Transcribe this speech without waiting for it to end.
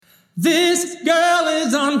This girl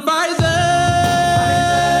is on Pfizer.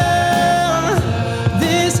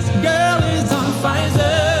 This girl is on Pfizer.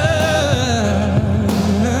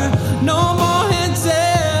 No more hand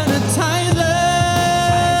sanitizer.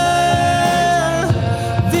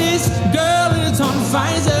 This girl is on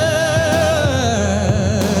Pfizer.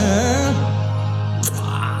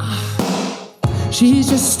 She's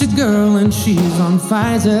just a girl and she's on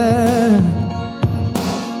Pfizer.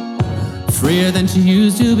 Freer than she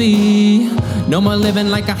used to be. No more living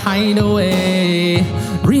like a hideaway.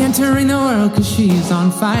 Re-entering the world cause she's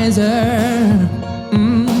on Pfizer.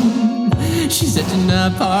 She's at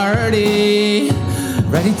dinner party,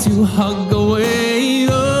 ready to hug away.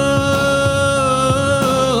 Oh,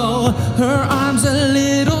 her arms a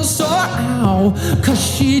little sore, ow, cause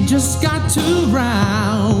she just got 2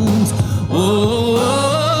 rounds. Oh,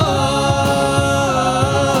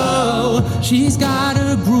 she's got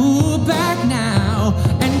a groove back now,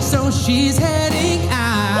 and so she's heading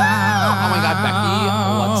out. Oh my God, Becky,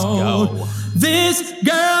 let's go. This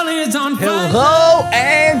girl is on fire. Hello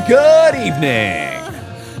and good evening.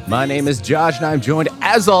 My name is Josh, and I'm joined,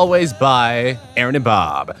 as always, by Aaron and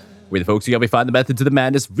Bob. We're the folks who help me find the method to the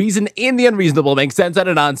madness, reason in the unreasonable, make sense out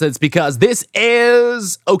of nonsense, because this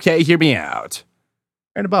is Okay, Hear Me Out.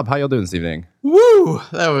 Aaron and Bob, how y'all doing this evening? Woo!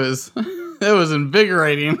 That was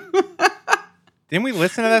invigorating. Didn't we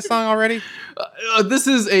listen to that song already? This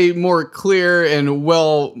is a more clear and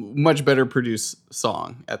much better produced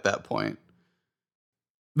song at that point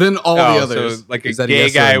than all the others. So like a Is that a gay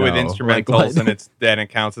yes or guy no? with Like, instrumentals, what? then it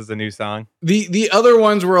counts as a new song. The other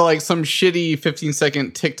ones were like some shitty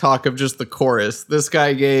 15-second TikTok of just the chorus. This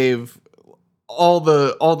guy gave all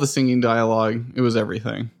the singing dialogue. It was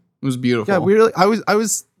everything. It was beautiful. Yeah, I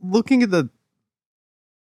was looking at in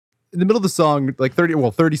the middle of the song, like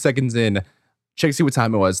 30 seconds in, check to see what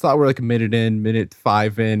time it was. Thought we were like a minute in, minute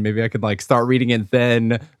 5 in. Maybe I could like start reading it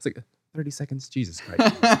then. It's like 30 seconds. Jesus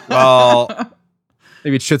Christ. Well,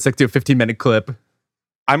 Maybe it should stick to a 15-minute clip.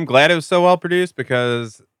 I'm glad it was so well produced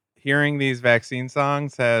because hearing these vaccine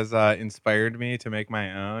songs has inspired me to make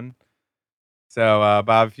my own. So,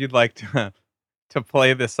 Bob, if you'd like to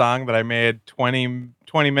play the song that I made 20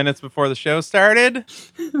 minutes before the show started.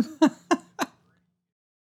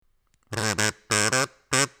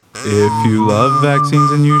 If you love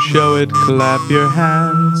vaccines and you show it, clap your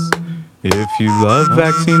hands. If you love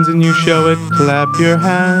vaccines and you show it, clap your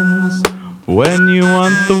hands. When you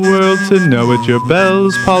want the world to know it, your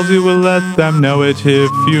Bell's palsy will let them know it.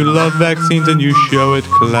 If you love vaccines and you show it,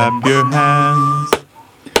 clap your hands.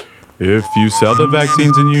 If you sell the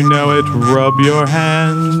vaccines and you know it, rub your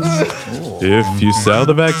hands. If you sell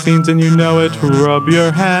the vaccines and you know it, rub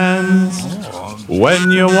your hands.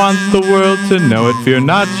 When you want the world to know it, fear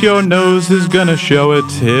not, your nose is gonna show it.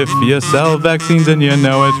 If you sell vaccines and you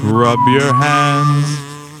know it, rub your hands.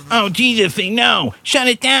 Oh, Jesus, no. Shut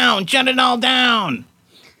it down. Shut it all down.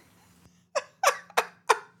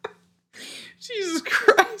 Jesus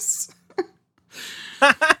Christ.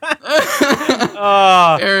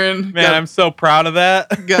 Oh, Aaron, man, I'm so proud of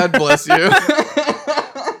that. God bless you.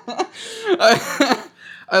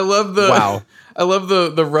 I love the Wow. I love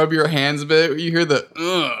the rub your hands bit. You hear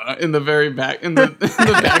the in the very back in the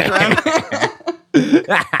background.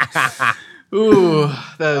 Ooh,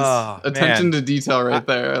 that is attention to detail right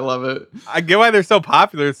there. I love it. I get why they're so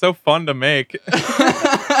popular. It's so fun to make.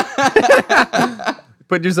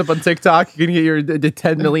 Put yours up on TikTok. You're gonna get your the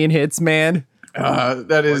 10 million hits, man.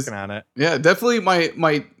 That is Working on it. Yeah, definitely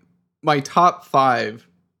my top 5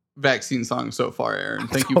 vaccine songs so far, Aaron.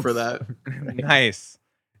 Thank you for that. Nice.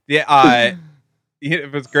 Yeah.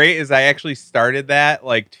 It was great is I actually started that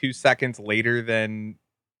like 2 seconds later than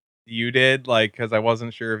you did, like, because I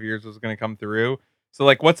wasn't sure if yours was going to come through. So,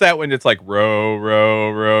 like, what's that when it's like row,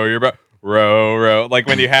 row, row? You're about row, row. Like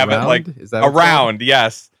when you have Round? it like Is that a what's called? round.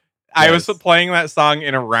 Yes. I was Yes. playing that song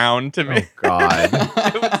in a round to me. Oh, God.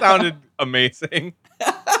 It sounded amazing.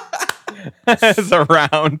 As a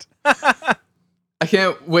round. I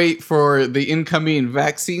can't wait for the incoming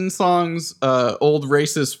vaccine songs, old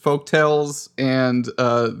racist folktales, and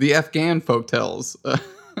the Afghan folktales.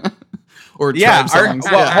 Or tribe songs.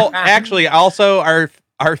 Actually, also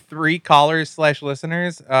our 3 callers /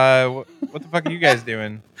 listeners. What the fuck are you guys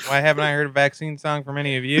doing? Why haven't I heard a vaccine song from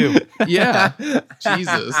any of you? Yeah.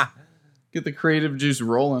 Jesus. Get the creative juice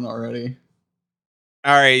rolling already.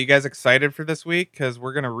 All right, you guys excited for this week? Because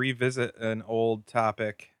we're gonna revisit an old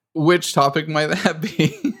topic. Which topic might that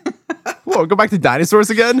be? Whoa, go back to dinosaurs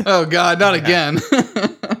again? Oh God, not again.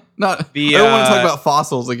 Not. I don't want to talk about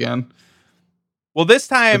fossils again. Well, this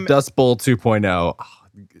time, The Dust Bowl 2.0. Oh,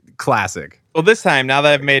 classic. Well, this time, now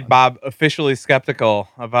that I've made Bob officially skeptical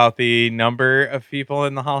about the number of people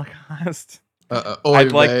in the Holocaust,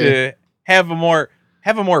 I'd like to have a more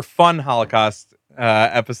fun Holocaust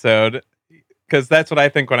episode, because that's what I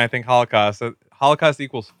think when I think Holocaust. Holocaust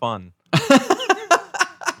equals fun.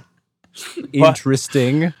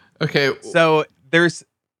 Interesting. Okay. So there's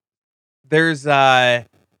as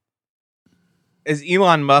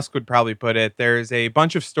Elon Musk would probably put it, there's a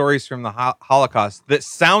bunch of stories from the Holocaust that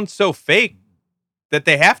sound so fake that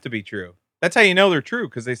they have to be true. That's how you know they're true,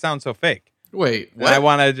 because they sound so fake. Wait, what? And I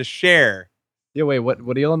want to just share. Yeah, wait,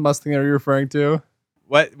 what Elon Musk thing are you referring to?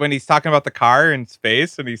 When he's talking about the car in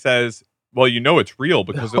space, and he says, "Well, you know it's real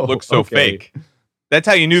because it looks so fake." That's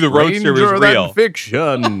how you knew the Roadster was real.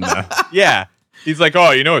 Fiction. Yeah, he's like,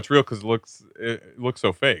 "Oh, you know it's real because it looks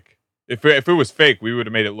so fake. If it was fake, we would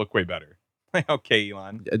have made it look way better." Okay,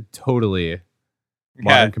 Elon. Totally.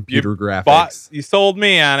 Modern computer graphics. You sold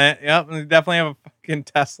me on it. Yep, we definitely have a fucking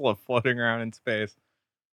Tesla floating around in space.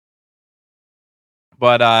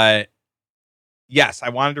 But yes, I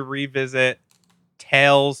wanted to revisit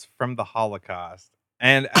Tales from the Holocaust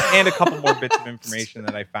and a couple more bits of information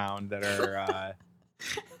that I found that are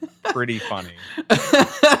pretty funny.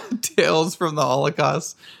 Tales from the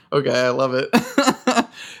Holocaust. Okay, I love it.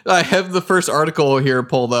 I have the first article here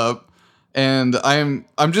pulled up. And I'm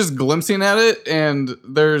just glimpsing at it, and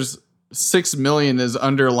there's 6 million is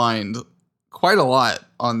underlined quite a lot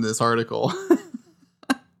on this article.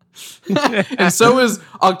 And so is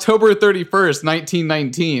October 31st,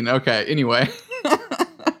 1919. Okay, anyway.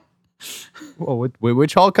 Well,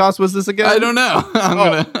 which Holocaust was this again? I don't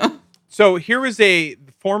know. So here was a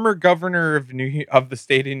former governor of the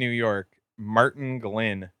state of New York, Martin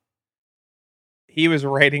Glynn. He was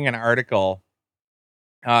writing an article.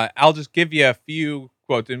 I'll just give you a few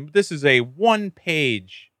quotes, and this is a 1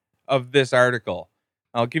 page of this article.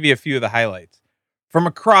 I'll give you a few of the highlights. From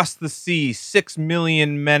across the sea, 6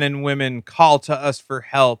 million men and women call to us for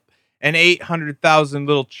help, and 800,000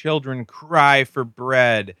 little children cry for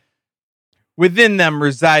bread. Within them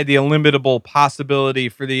reside the illimitable possibility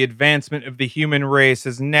for the advancement of the human race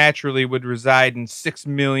as naturally would reside in 6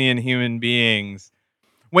 million human beings.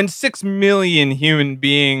 When 6 million human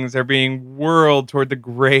beings are being whirled toward the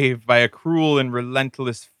grave by a cruel and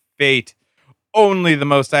relentless fate, only the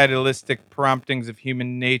most idealistic promptings of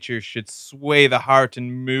human nature should sway the heart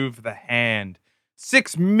and move the hand.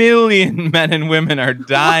 6 million men and women are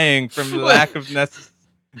dying from lack of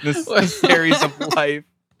necessaries of life.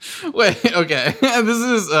 Wait, okay. This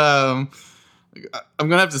is, I'm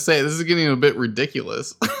going to have to say, this is getting a bit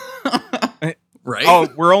ridiculous. Right? Oh,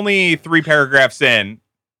 we're only 3 paragraphs in.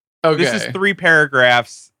 Okay. This is 3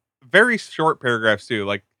 paragraphs, very short paragraphs too.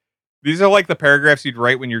 Like, these are like the paragraphs you'd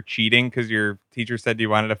write when you're cheating because your teacher said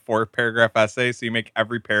you wanted a 4-paragraph essay, so you make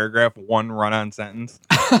every paragraph 1 run-on sentence.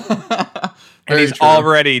 And he's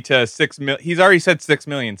already to 6 million. He's already said 6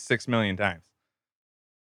 million 6 million times.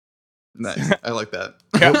 Nice. I like that.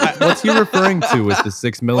 What's he referring to with the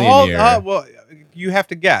 6 million here? Well, you have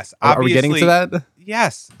to guess. Are we getting to that?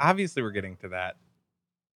 Yes, obviously we're getting to that.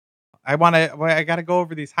 I got to go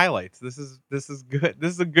over these highlights. This is good.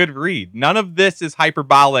 This is a good read. None of this is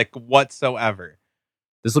hyperbolic whatsoever.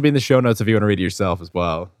 This will be in the show notes if you want to read it yourself as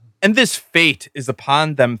well. And this fate is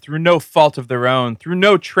upon them through no fault of their own, through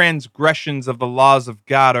no transgressions of the laws of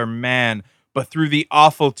God or man, but through the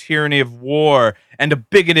awful tyranny of war and a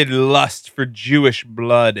bigoted lust for Jewish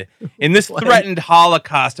blood. In this threatened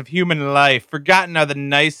holocaust of human life, forgotten are the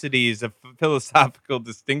niceties of philosophical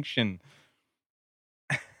distinction.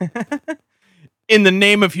 In the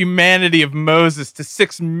name of humanity of Moses, to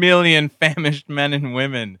 6 million famished men and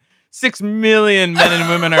women. 6 million men and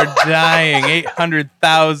women are dying.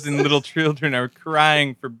 800,000 little children are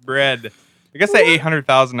crying for bread. I guess that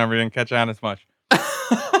 800,000 number didn't catch on as much.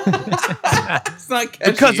 It's not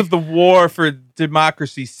catchy. Because of the war for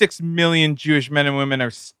democracy, 6 million Jewish men and women are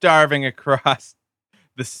starving across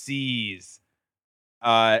the seas.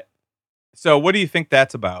 So what do you think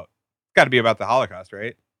that's about? It's got to be about the Holocaust,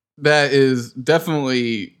 right? That is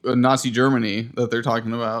definitely Nazi Germany that they're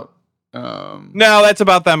talking about. No, that's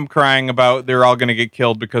about them crying about they're all going to get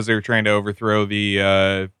killed because they're trying to overthrow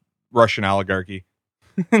the Russian oligarchy.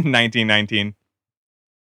 1919.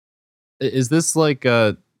 Is this like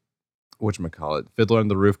whatchamacallit, Fiddler on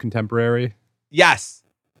the Roof contemporary? Yes,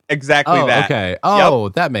 exactly that. Okay. Oh,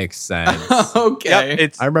 that makes sense. Okay.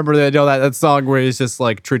 Yep, I remember that song where it's just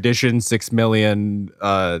like tradition, 6 million,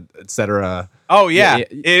 etc. Oh yeah,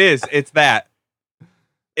 it is. It's that.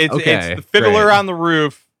 It's the Fiddler great. on the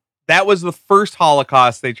Roof. That was the first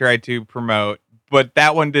Holocaust they tried to promote, but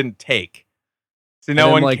that one didn't take. So no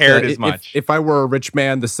one cared as if, much. If I were a rich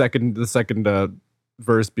man, the second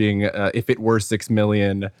verse being, if it were 6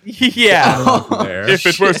 million. Yeah. If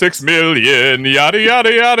it were 6 million, yada,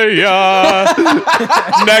 yada, yada,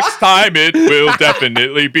 yada. Next time it will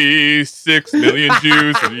definitely be 6 million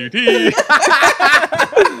Jews. We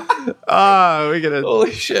get a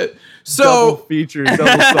Holy shit. double So feature, double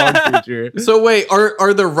song feature. so wait,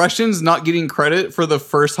 are the Russians not getting credit for the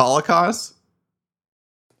first Holocaust?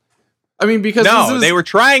 I mean, because No, they were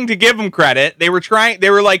trying to give them credit. They were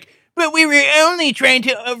like, But we were only trying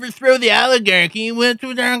to overthrow the oligarchy. What's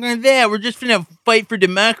wrong with that? We're just gonna fight for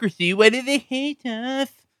democracy. Why do they hate us?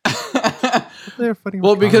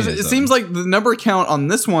 well, because it seems like the number count on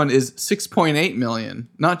this one is 6.8 million,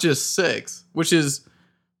 not just 6, which is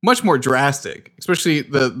much more drastic, especially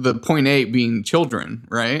the 0.8 being children,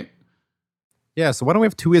 right? Yeah, so why don't we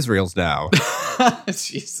have 2 Israels now?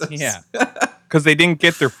 Jesus. yeah, because they didn't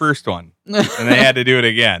get their first one, and they had to do it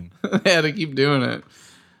again. They had to keep doing it.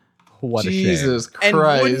 What a Jesus shame.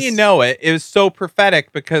 Christ. And wouldn't you know it, it was so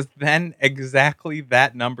prophetic because then exactly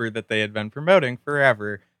that number that they had been promoting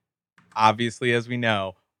forever, obviously, as we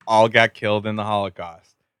know, all got killed in the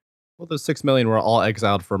Holocaust. Well, those 6 million were all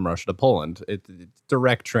exiled from Russia to Poland. It's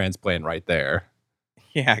direct transplant right there.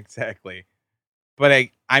 Yeah, exactly. But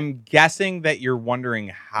I'm guessing that you're wondering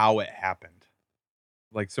how it happened.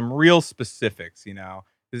 Like some real specifics,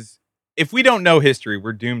 because if we don't know history,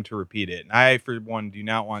 we're doomed to repeat it. And I, for one, do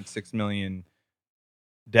not want 6 million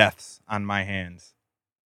deaths on my hands.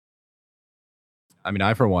 I mean,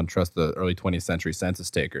 I, for one, trust the early 20th century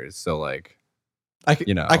census takers. So, like, I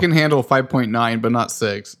can handle 5.9, but not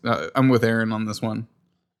 6. I'm with Aaron on this one.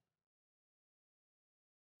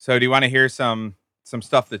 So do you want to hear some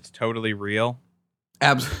stuff that's totally real?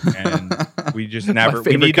 Absolutely. And we just My never, we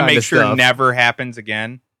favorite need to kind make of sure stuff. it never happens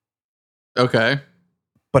again. Okay.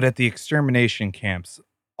 But at the extermination camps,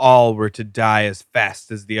 all were to die as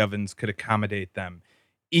fast as the ovens could accommodate them.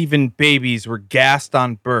 Even babies were gassed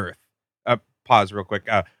on birth. Pause real quick.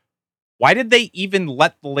 Why did they even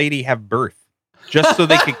let the lady have birth? Just so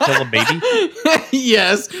they could kill a baby?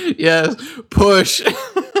 yes. Push.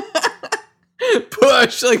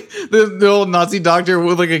 Push. Like the old Nazi doctor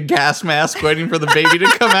with like a gas mask waiting for the baby to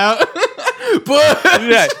come out. Push.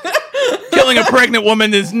 Yeah. Killing a pregnant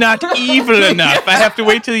woman is not evil enough. I have to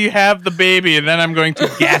wait till you have the baby and then I'm going to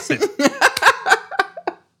gas it.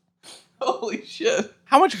 Holy shit.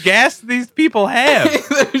 How much gas do these people have?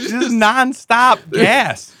 This is nonstop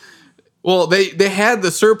gas. Well, they had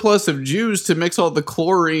the surplus of Jews to mix all the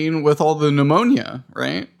chlorine with all the pneumonia,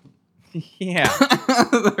 right? Yeah.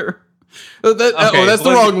 That's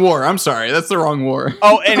the wrong war. I'm sorry. That's the wrong war.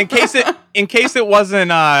 Oh, and in case it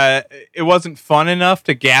wasn't fun enough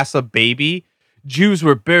to gas a baby, Jews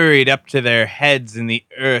were buried up to their heads in the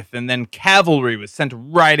earth, and then cavalry was sent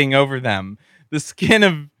riding over them. The skin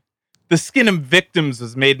of victims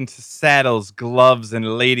was made into saddles, gloves,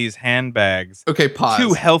 and ladies' handbags. Okay, pause.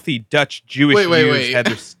 2 healthy Dutch Jewish youths had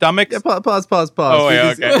their stomachs. Yeah, pause. Oh,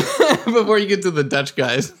 yeah, okay. Before you get to the Dutch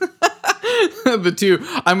guys. The 2,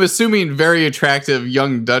 I'm assuming very attractive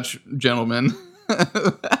young Dutch gentlemen.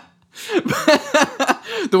 The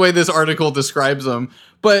way this article describes them.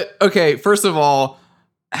 But, okay, first of all,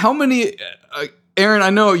 how many... Aaron, I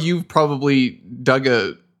know you've probably dug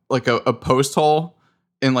a post hole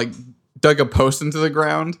and, like, dug a post into the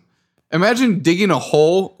ground. Imagine digging a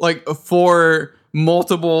hole, like, for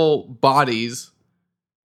multiple bodies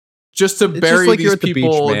just to It's bury just like these you're at the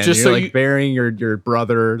people. beach, man. Just You're so like you... burying your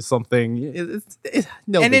brother or something.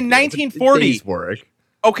 No And big in deal. 1940 Days work.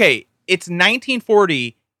 Okay, it's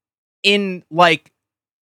 1940 in like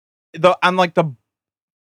the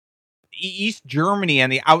East Germany and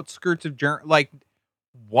the outskirts of Germany. Like,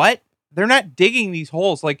 what? They're not digging these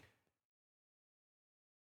holes. Like,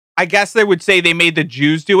 I guess they would say they made the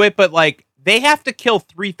Jews do it, but like they have to kill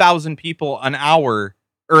 3,000 people an hour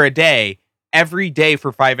or a day every day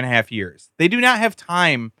for 5.5 years. They do not have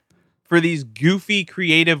time for these goofy,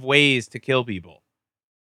 creative ways to kill people.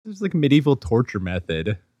 It's like a medieval torture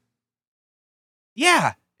method.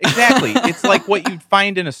 Yeah, exactly. It's like what you'd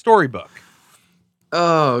find in a storybook.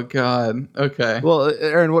 Oh God. Okay. Well,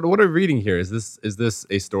 Aaron, what are we reading here? Is this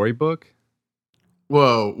a storybook?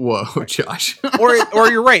 Whoa, Josh. Or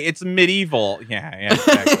you're right. It's medieval. Yeah,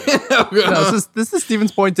 exactly. No, this is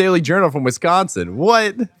Stevens Point Daily Journal from Wisconsin.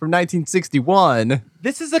 What? From 1961.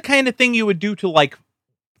 This is the kind of thing you would do to like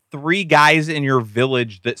 3 guys in your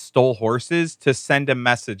village that stole horses to send a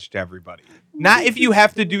message to everybody. Not if you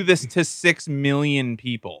have to do this to 6 million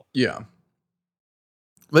people. Yeah.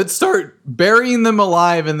 Let's start burying them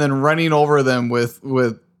alive and then running over them with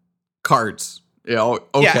carts Yeah.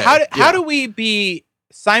 Okay. Yeah. How do we be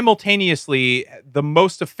simultaneously the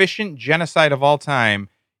most efficient genocide of all time,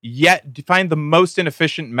 yet find the most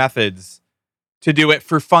inefficient methods to do it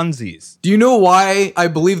for funsies? Do you know why I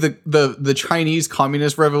believe the Chinese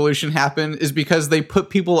Communist Revolution happened? Is because they put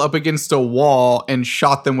people up against a wall and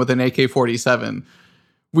shot them with an AK-47.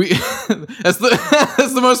 That's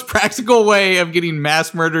the most practical way of getting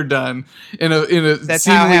mass murder done in a That's how it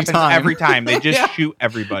seemingly happens time. every time. They just Yeah. shoot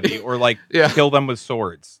everybody or like Yeah. kill them with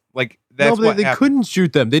swords. Like that's no, what they happens. couldn't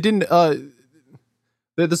shoot them. They didn't.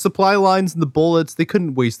 The supply lines and the bullets. They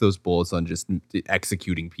couldn't waste those bullets on just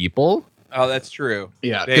executing people. Oh, that's true.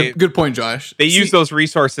 Yeah, They- good point, Josh. They See, use those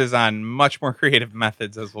resources on much more creative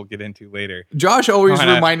methods, as we'll get into later. Josh always Why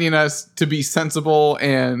not? reminding us to be sensible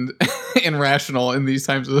and and rational in these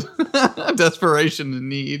times of desperation and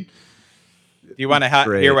need. Do you want to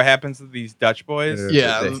Great. hear what happens to these Dutch boys?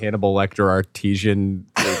 Yeah. The Hannibal Lecter artesian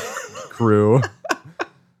crew.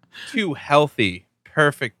 Two healthy,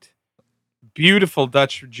 perfect, beautiful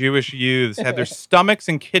Dutch Jewish youths had their stomachs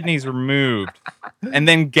and kidneys removed, and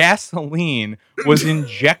then gasoline was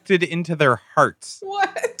injected into their hearts.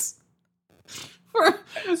 What?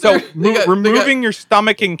 So They got- removing your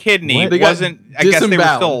stomach and kidney They got wasn't. I guess they were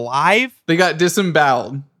disemboweled. still alive. They got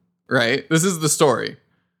disemboweled, right? This is the story.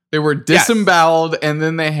 They were Yes. disemboweled, and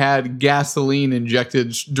then they had gasoline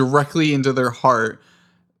injected directly into their heart,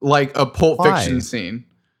 like a Pulp Why? Fiction scene.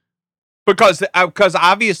 Because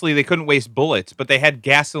obviously they couldn't waste bullets, but they had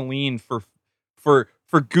gasoline for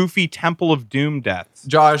goofy Temple of Doom deaths.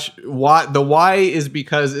 Josh, why is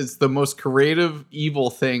because it's the most creative evil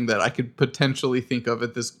thing that I could potentially think of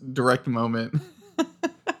at this direct moment.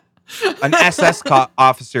 An SS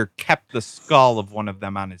officer kept the skull of one of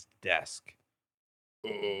them on his desk.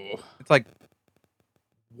 It's like,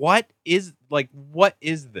 what is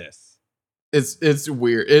this? It's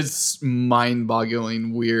weird. It's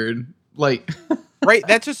mind-boggling weird. Like, Right?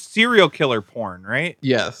 That's just serial killer porn, right?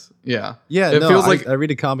 yes, yeah. Yeah, It no, feels I, like- I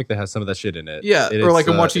read a comic that has some of that shit in it. Yeah, It or like is,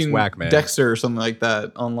 I'm it's watching whack, man. Dexter or something like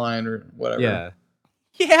that online or whatever. Yeah.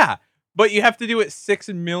 Yeah, but you have to do it 6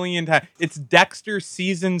 million times. It's Dexter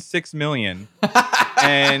season 6 million,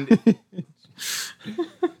 and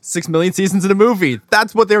 6 million seasons in a movie.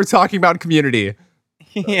 That's what they were talking about in Community.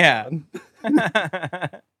 yeah.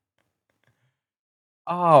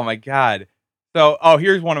 Oh my god. So,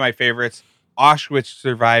 here's one of my favorites. Auschwitz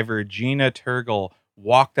survivor Gina Turgle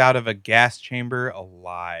walked out of a gas chamber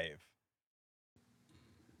alive.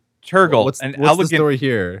 Turgle, What's an the elegant. story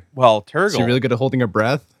here? Well, Is Turgle. she really good at holding her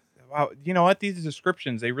breath? Wow, you know what? These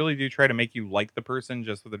descriptions, they really do try to make you like the person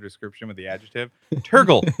just with the description with the adjective.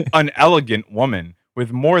 Turgle, an elegant woman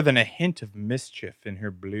with more than a hint of mischief in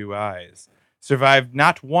her blue eyes, survived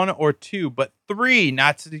not 1 or 2, but 3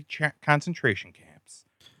 Nazi concentration camps.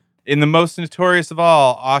 In the most notorious of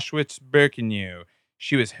all, Auschwitz-Birkenau,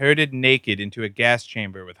 she was herded naked into a gas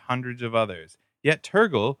chamber with hundreds of others. Yet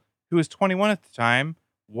Turgle, who was 21 at the time,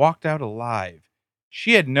 walked out alive.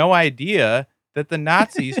 She had no idea that the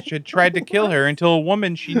Nazis had tried to kill her until a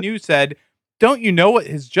woman she knew said, "Don't you know what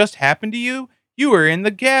has just happened to you? You were in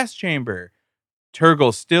the gas chamber."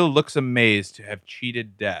 Turgle still looks amazed to have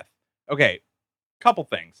cheated death. Okay, couple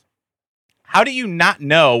things. How do you not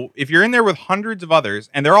know if you're in there with hundreds of others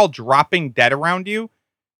and they're all dropping dead around you?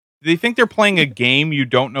 Do they think they're playing a game you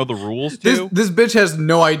don't know the rules to? This bitch has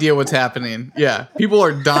no idea what's happening. Yeah, people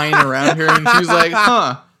are dying around her, and she's like,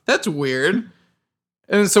 "Huh, that's weird."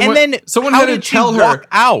 And someone, and then someone how had to did she tell her. walk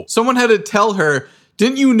out? Someone had to tell her.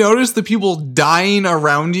 Didn't you notice the people dying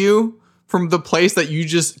around you from the place that you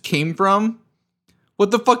just came from?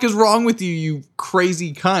 What the fuck is wrong with you, you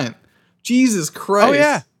crazy cunt? Jesus Christ! Oh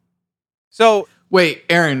yeah. So Wait,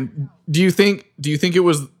 Aaron, do you think it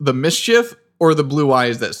was the mischief or the blue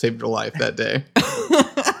eyes that saved her life that day?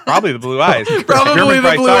 probably the blue eyes. Probably German the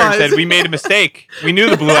probably blue saw her and eyes. said, "We made a mistake. We knew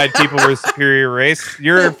the blue-eyed people were a superior race.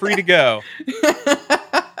 You're free to go."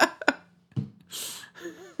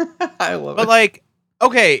 I love But it. like,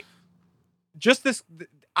 okay, just this.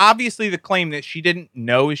 Obviously, the claim that she didn't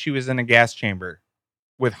know she was in a gas chamber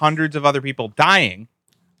with hundreds of other people dying,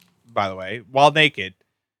 by the way, while naked.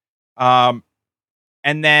 And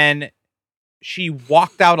then she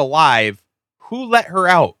walked out alive. Who let her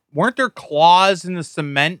out? Weren't there claws in the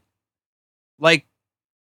cement? Like,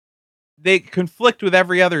 they conflict with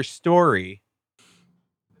every other story.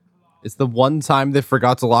 It's the one time they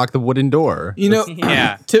forgot to lock the wooden door. You know,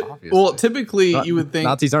 Yeah, well, typically you would think.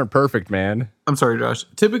 Nazis aren't perfect, man. I'm sorry, Josh.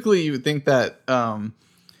 Typically, you would think that the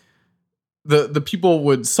people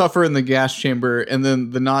would suffer in the gas chamber, and then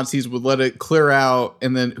the Nazis would let it clear out,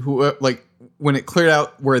 and then when it cleared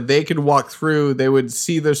out where they could walk through, they would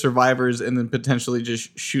see the survivors and then potentially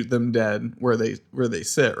just shoot them dead where they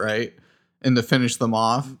sit, right? And to finish them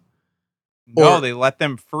off. No, Or- they let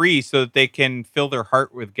them free so that they can fill their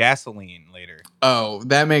heart with gasoline later. Oh,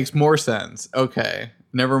 that makes more sense. Okay.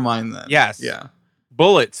 Never mind then. Yes. Yeah.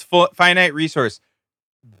 Bullets, finite resource.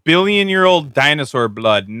 Billion-year-old dinosaur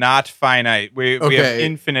blood, not finite. We have Okay.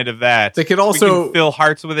 infinite of that. They could we also can fill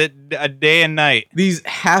hearts with it a day and night. these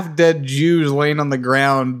half-dead Jews laying on the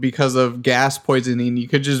ground because of gas poisoning, you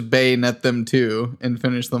could just bayonet them too and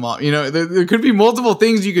finish them off. You know, there could be multiple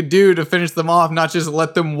things you could do to finish them off, not just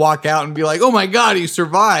let them walk out and be like, "Oh my God, he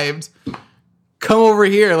survived! Come over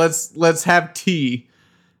here, let's have tea."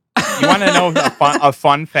 You want to know a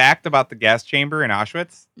fun fact about the gas chamber in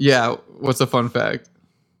Auschwitz? Yeah, what's a fun fact?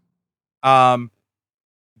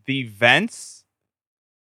 The vents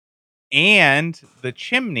and the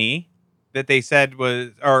chimney that they said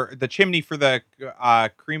was, or the chimney for the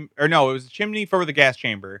it was a chimney for the gas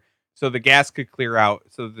chamber, so the gas could clear out,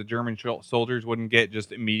 so the German soldiers wouldn't get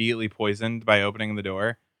just immediately poisoned by opening the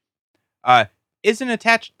door. Isn't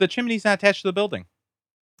attached. The chimney's not attached to the building.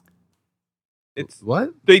 It's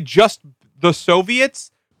What? the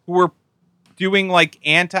Soviets who were doing like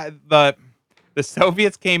the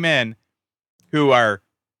Soviets came in, who are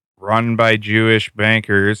run by Jewish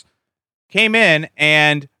bankers, came in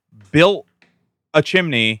and built a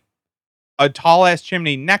chimney, a tall ass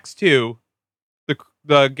chimney next to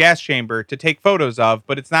the gas chamber to take photos of,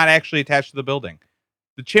 but it's not actually attached to the building.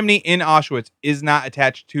 The chimney in Auschwitz is not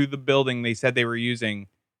attached to the building they said they were using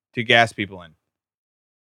to gas people in.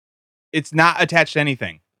 It's not attached to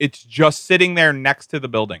anything. It's just sitting there next to the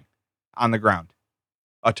building on the ground.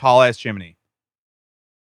 A tall ass chimney.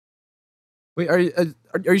 Wait, are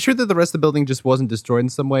you sure that the rest of the building just wasn't destroyed in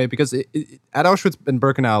some way? Because at Auschwitz and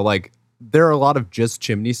Birkenau, like, there are a lot of just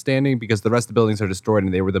chimneys standing because the rest of the buildings are destroyed,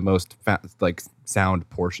 and they were the most sound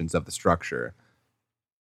portions of the structure.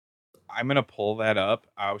 I'm gonna pull that up,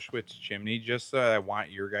 Auschwitz chimney, just so I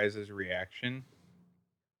want your guys' reaction.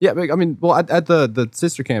 Yeah, I mean, well, at the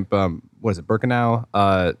sister camp, what is it,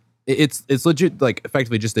 Birkenau? It's legit, like,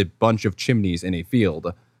 effectively just a bunch of chimneys in a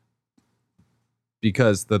field,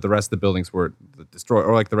 because the rest of the buildings were destroyed,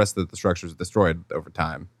 or like the rest of the structures were destroyed over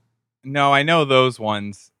time. No, I know those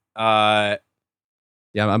ones. Yeah,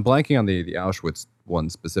 I'm blanking on the Auschwitz one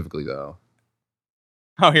specifically, though.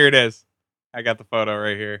 Oh, here it is. I got the photo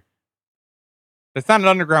right here. That's not an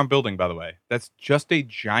underground building, by the way. That's just a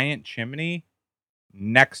giant chimney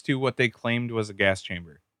next to what they claimed was a gas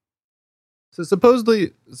chamber. So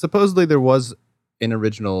supposedly there was an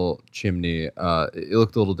original chimney. It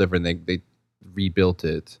looked a little different. They rebuilt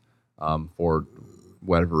it for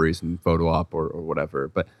whatever reason, photo op or whatever.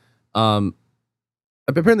 But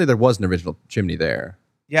apparently there was an original chimney there.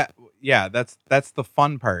 Yeah, that's the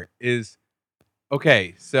fun part is,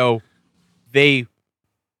 okay, so they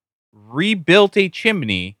rebuilt a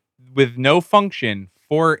chimney with no function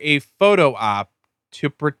for a photo op to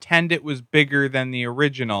pretend it was bigger than the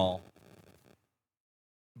original.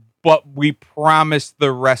 But we promise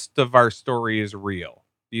the rest of our story is real.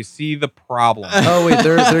 Do you see the problem? Oh wait,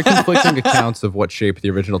 there are conflicting accounts of what shape the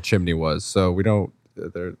original chimney was. So we don't.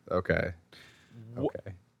 They're okay.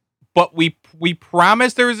 Okay. But we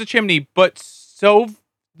promised there was a chimney. But so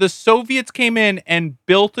the Soviets came in and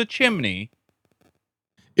built a chimney.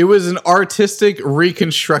 It was an artistic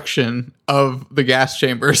reconstruction of the gas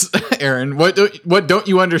chambers. Aaron, what don't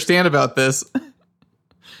you understand about this?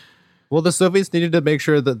 Well, the Soviets needed to make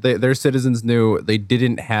sure that their citizens knew they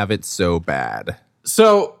didn't have it so bad.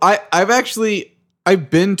 So I've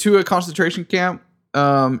been to a concentration camp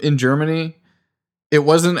in Germany. It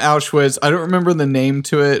wasn't Auschwitz. I don't remember the name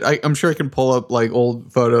to it. I'm sure I can pull up like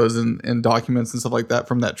old photos and documents and stuff like that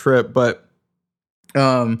from that trip. But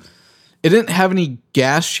it didn't have any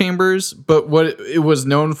gas chambers. But what it was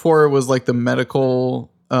known for was like the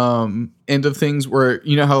medical end of things, where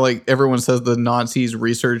you know how like everyone says the Nazis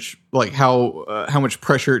research like how much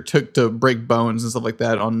pressure it took to break bones and stuff like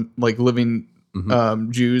that on like living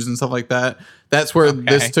Jews and stuff like that. That's where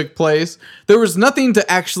this took place. There was nothing to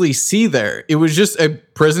actually see there. It was just a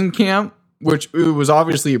prison camp, which it was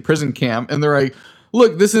obviously a prison camp. And they're like,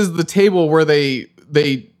 look, this is the table where they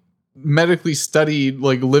medically studied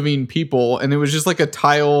like living people. And it was just like a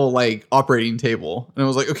tile, like operating table. And I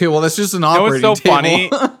was like, okay, well, that's just an operating What's so table.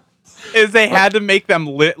 funny is they had to make them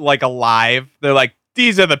lit like alive. They're like,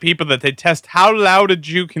 these are the people that they test how loud a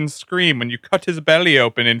Jew can scream when you cut his belly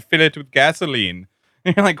open and fill it with gasoline.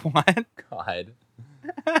 And you're like, what? God.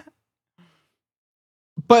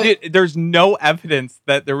 But There's no evidence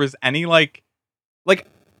that there was any like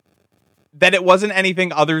that it wasn't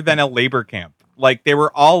anything other than a labor camp. Like they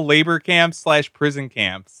were all labor camps / prison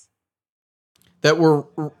camps that were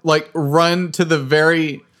like run to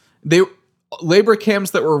the labor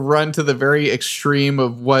camps that were run to the very extreme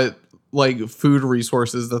of what like food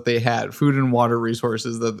resources that they had, food and water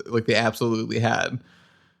resources that like they absolutely had.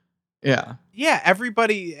 Yeah. Yeah,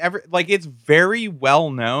 like it's very well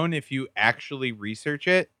known if you actually research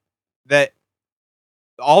it that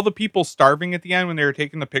all the people starving at the end when they were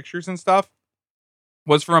taking the pictures and stuff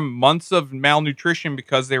was from months of malnutrition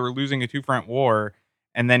because they were losing a two-front war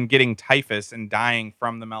and then getting typhus and dying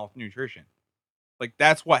from the malnutrition. Like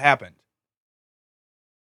that's what happened.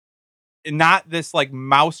 Not this like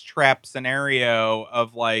mousetrap scenario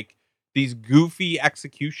of like these goofy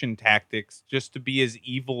execution tactics just to be as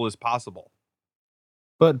evil as possible.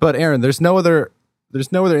 But Aaron, there's no other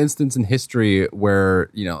instance in history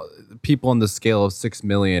where, you know, people on the scale of 6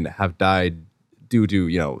 million have died due to,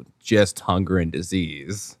 you know, just hunger and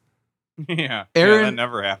disease. Yeah. Aaron, that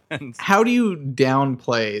never happens. How do you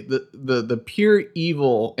downplay the pure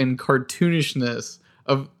evil and cartoonishness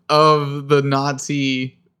of the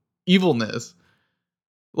Nazi evilness?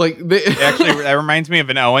 Like Actually, that reminds me of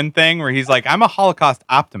an Owen thing where he's like, I'm a Holocaust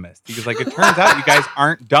optimist. He goes like, it turns out you guys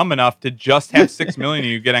aren't dumb enough to just have 6 million of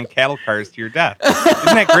you get on cattle cars to your death.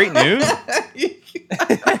 Isn't that great news?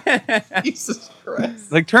 Jesus Christ.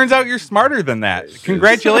 Like, turns out you're smarter than that.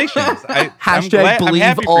 Congratulations. Hashtag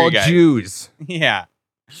believe all Jews. Yeah.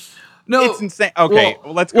 No. It's insane. Okay,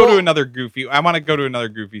 well, let's go to another goofy. I want to go to another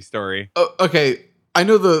goofy story. Okay. I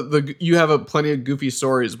know you have plenty of goofy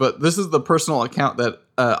stories, but this is the personal account that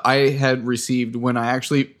I had received when I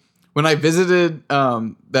visited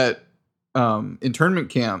that internment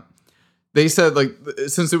camp. They said, like,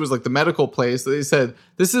 since it was like the medical place, they said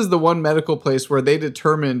this is the one medical place where they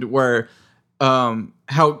determined where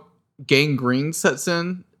how gangrene sets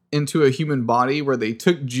into a human body, where they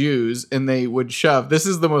took Jews and they would shove. This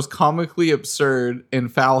is the most comically absurd and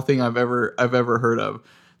foul thing I've ever heard of.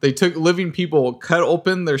 They took living people, cut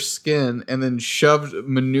open their skin, and then shoved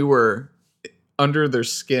manure under their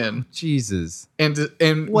skin. Jesus. And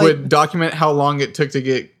would document how long it took to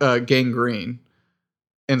get gangrene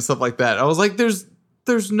and stuff like that. I was like, there's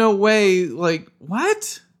no way. Like,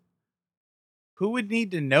 what? Who would need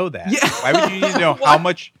to know that? Yeah. Why would you need to know how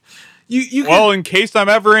much? You in case I'm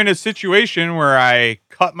ever in a situation where I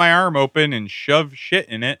cut my arm open and shove shit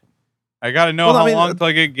in it, I got to know how long till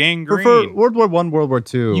I get gangrene. For World War I, World War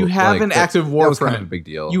II, you have an active war front. That was kind of a big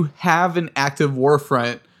deal. You have an active war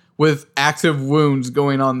front with active wounds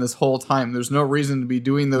going on this whole time. There's no reason to be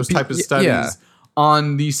doing those type of studies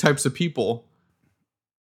on these types of people.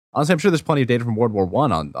 Honestly, I'm sure there's plenty of data from World War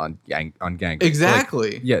I on gangrene.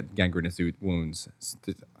 Exactly. Like, gangrenous wounds.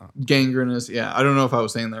 Gangrenous. Yeah, I don't know if I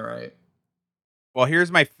was saying that right. Well,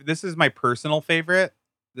 this is my personal favorite.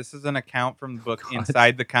 This is an account from the book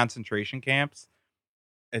Inside the Concentration Camps.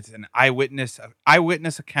 It's an eyewitness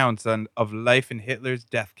accounts of life in Hitler's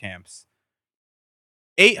death camps.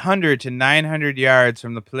 800 to 900 yards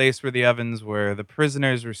from the place where the ovens were, the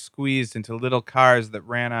prisoners were squeezed into little cars that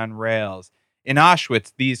ran on rails. In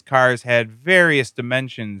Auschwitz, these cars had various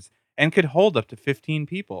dimensions and could hold up to 15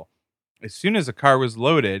 people. As soon as a car was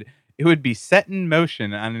loaded, it would be set in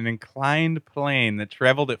motion on an inclined plane that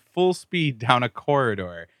traveled at full speed down a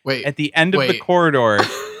corridor. Wait. At the end of the corridor...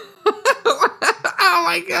 Oh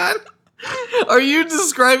my God. Are you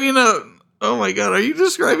describing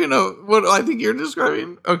what I think you're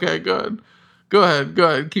describing? Okay, go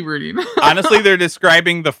ahead. Keep reading. Honestly, they're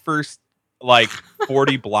describing the first,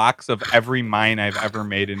 40 blocks of every mine I've ever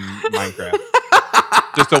made in Minecraft.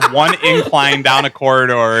 Just a one incline down a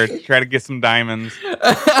corridor to try to get some diamonds.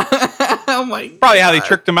 Oh my God. Probably how they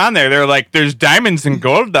tricked them on there. They're like, there's diamonds and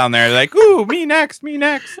gold down there. They're like, ooh, me next.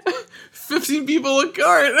 15 people a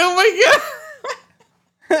cart. Oh my God.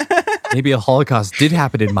 Maybe a Holocaust did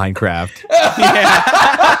happen in Minecraft.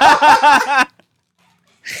 Yeah.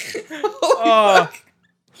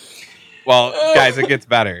 Well, guys, it gets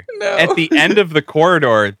better. No. At the end of the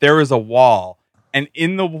corridor, there was a wall, and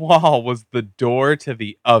in the wall was the door to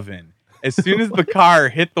the oven. As soon as the car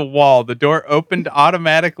hit the wall, the door opened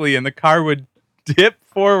automatically, and the car would dip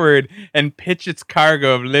forward and pitch its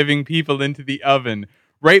cargo of living people into the oven.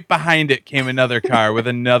 Right behind it came another car with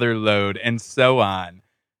another load, and so on.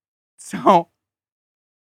 So,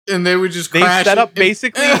 and they would just they crash. Set up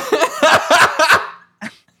basically.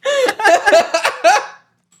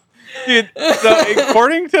 Dude, so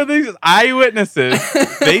according to these eyewitnesses,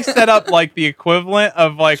 they set up the equivalent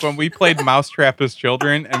of when we played Mousetrap as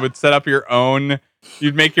children and would set up your own.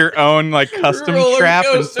 You'd make your own custom roller trap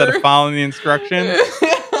coaster instead of following the instructions.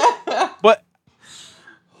 But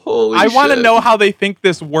Holy I want to shit. know how they think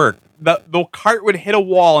this worked. The cart would hit a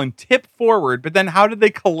wall and tip forward, but then how did they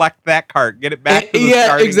collect that cart, get it back to the Yeah,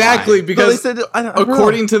 starting exactly. line? Because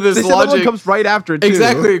according to this they said that one logic, comes right after it, too.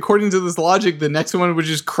 exactly according to this logic, the next one would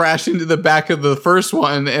just crash into the back of the first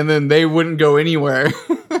one, and then they wouldn't go anywhere.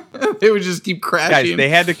 They would just keep crashing. Guys, they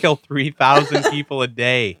had to kill 3,000 people a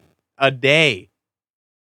day. A day.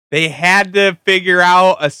 They had to figure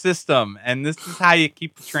out a system, and this is how you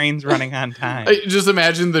keep the trains running on time. I just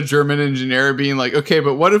imagine the German engineer being like, "Okay,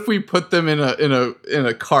 but what if we put them in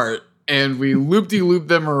a cart and we loop-de-loop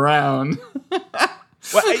them around?"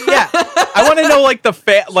 Well, yeah, I want to know like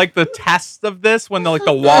the test of this when the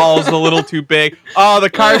wall's a little too big. Oh, the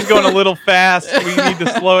car's going a little fast. We need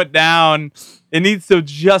to slow it down. It needs to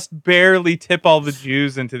just barely tip all the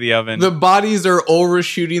Jews into the oven. The bodies are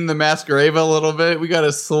overshooting the Masquerade a little bit. We got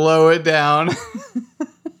to slow it down.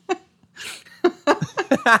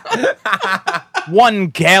 One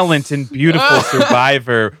gallant and beautiful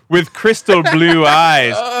survivor with crystal blue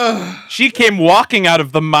eyes. She came walking out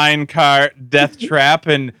of the minecart death trap,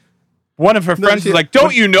 and one of her friends was like,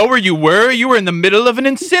 "Don't you know where you were? You were in the middle of an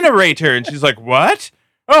incinerator." And she's like, "What?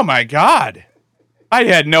 Oh my God. I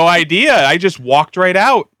had no idea. I just walked right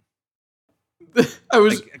out." I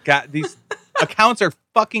was God, these accounts are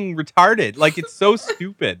fucking retarded. Like, it's so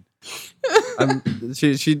stupid.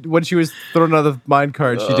 She when she was thrown out of the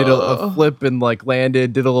minecart, she did a flip and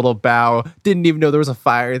landed, did a little bow, didn't even know there was a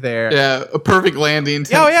fire there. yeah, a perfect landing.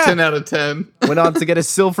 10 out of 10. Went on to get a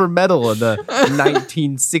silver medal in the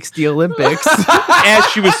 1960 Olympics. As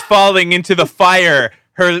she was falling into the fire,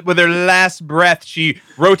 with her last breath, she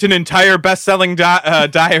wrote an entire best-selling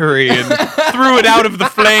diary and threw it out of the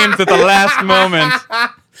flames at the last moment.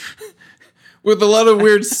 With a lot of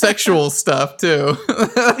weird sexual stuff too.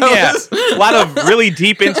 Yeah, a lot of really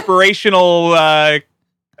deep inspirational,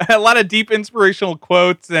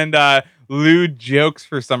 quotes and lewd jokes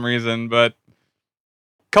for some reason, but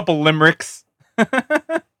a couple limericks.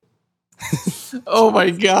 Oh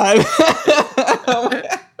my God.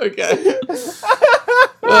 Okay.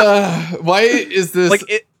 Why is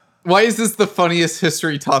this the funniest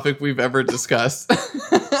history topic we've ever discussed?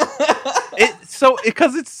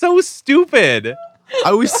 Because it's so stupid.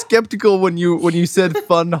 I was skeptical when you said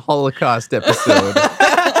fun Holocaust episode.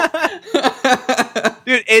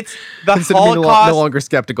 Dude, it's the Consider me Holocaust. no longer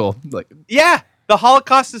skeptical. Yeah, the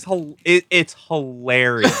Holocaust is it's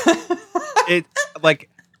hilarious. It's like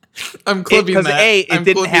I'm clipping because that. it I'm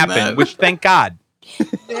didn't clipping happen, that. which thank God.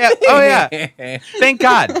 Yeah. Oh yeah. Thank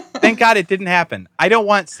God it didn't happen. I don't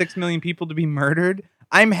want 6 million people to be murdered.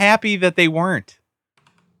 I'm happy that they weren't.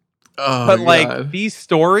 Oh, But God. these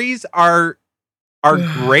stories are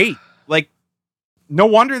great. Like, no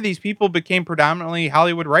wonder these people became predominantly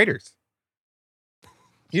Hollywood writers.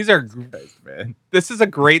 This is a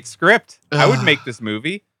great script. I would make this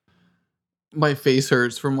movie. My face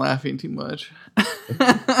hurts from laughing too much.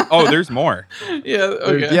 Oh, there's more. Yeah.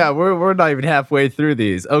 Okay. Yeah, we're not even halfway through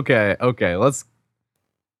these. Okay, let's.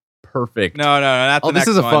 Perfect. No, not the next one. This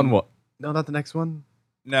is a fun one. No, not the next one.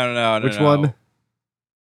 No. Which one?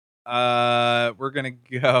 We're gonna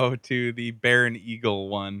go to the Bear and Eagle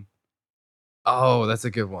one. Oh, that's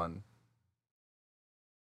a good one.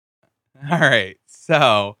 All right.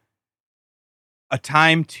 So, a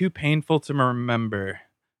time too painful to remember.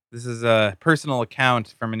 This is a personal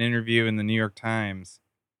account from an interview in the New York Times.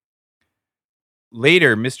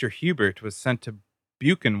 Later, Mr. Hubert was sent to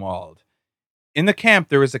Buchenwald. In the camp,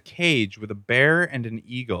 there was a cage with a bear and an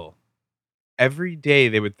eagle. Every day,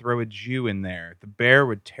 they would throw a Jew in there. The bear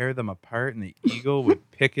would tear them apart, and the eagle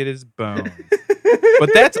would pick at his bones.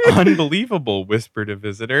 But that's unbelievable, whispered a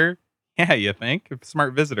visitor. Yeah, you think? A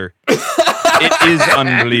smart visitor. It is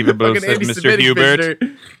unbelievable, Fucking said Andy Mr. Samanic Hubert.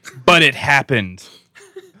 visitor. But it happened.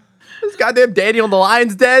 This goddamn Daniel in the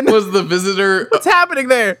lion's den. Was the visitor? What's happening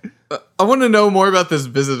there? I want to know more about this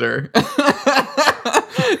visitor.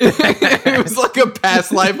 It was like a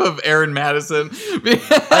past life of Aaron Madison.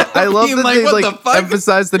 I love Being that like, they what the fuck?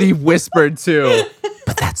 emphasize that he whispered too.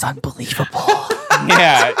 But that's unbelievable.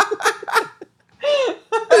 Yeah.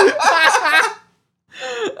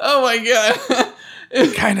 Oh my God.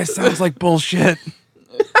 It kind of sounds like bullshit.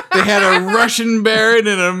 They had a Russian bear and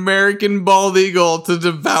an American bald eagle to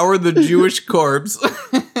devour the Jewish corpse.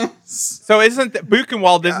 So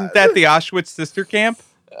Buchenwald, isn't that the Auschwitz sister camp?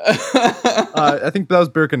 I think that was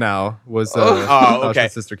Birkenau was okay.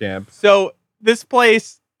 Auschwitz sister camp. So this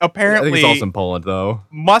place I think apparently it's also in Poland though.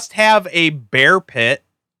 must have a bear pit.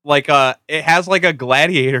 It has like a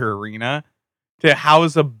gladiator arena to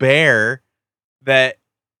house a bear that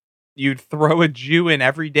you'd throw a Jew in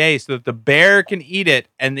every day so that the bear can eat it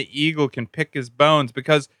and the eagle can pick his bones.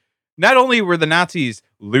 Because not only were the Nazis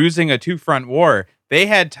losing a two-front war, they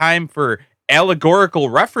had time for allegorical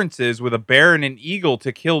references with a bear and an eagle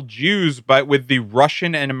to kill Jews, but with the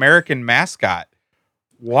Russian and American mascot.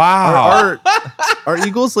 Wow. Are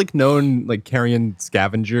eagles like known like carrion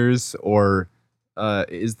scavengers, or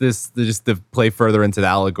is this just to play further into the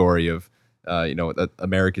allegory of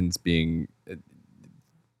Americans being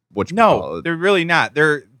No, they're really not.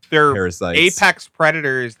 They're parasites, apex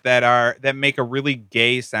predators that make a really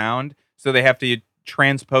gay sound, so they have to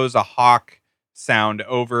transpose a hawk sound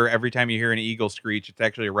over every time you hear an eagle screech. It's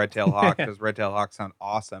actually a red-tailed hawk because red-tailed hawks sound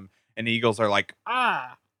awesome, and eagles are like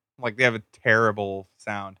like they have a terrible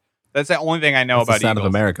sound. That's the only thing I know about the sound eagles.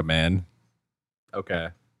 of America, man. Okay,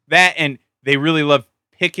 that, and they really love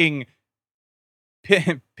picking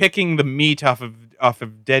the meat off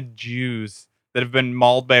of dead Jews that have been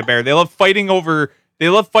mauled by a bear. They love fighting over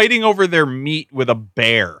their meat with a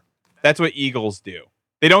bear. That's what eagles do.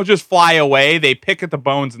 They don't just fly away. They pick at the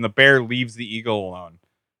bones, and the bear leaves the eagle alone.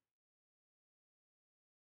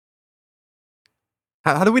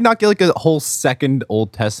 how do we not get like a whole second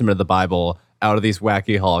Old Testament of the Bible out of these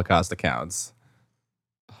wacky Holocaust accounts?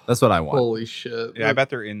 That's what I want. Holy shit. Yeah, I bet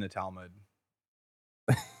they're in the Talmud.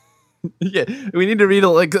 Yeah, we need to read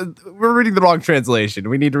we're reading the wrong translation.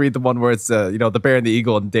 We need to read the one where it's the bear and the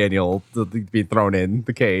eagle and Daniel being thrown in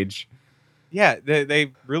the cage. Yeah,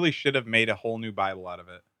 they really should have made a whole new Bible out of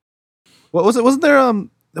it. What was it? Wasn't there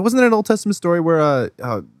an Old Testament story where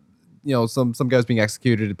some guy was being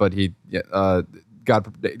executed, but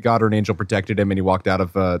God or an angel protected him and he walked out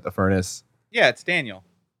of a furnace? Yeah, it's Daniel.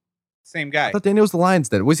 Same guy. I thought Daniel was the lion's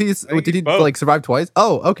den. Was he? Did he both. like survive twice?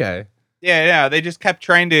 Oh, okay. Yeah. They just kept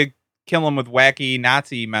trying to kill him with wacky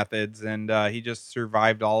Nazi methods, and he just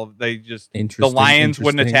survived all of. The lions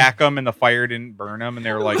wouldn't attack him, and the fire didn't burn him, and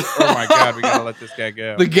they were like, "Oh my god, we gotta let this guy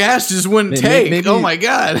go." The gas just wouldn't take. Maybe, oh my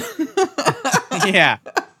god. Yeah,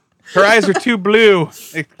 her eyes are too blue.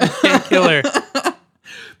 It can't kill her.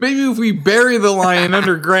 Maybe if we bury the lion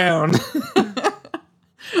underground.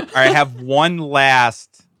 I have one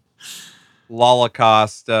last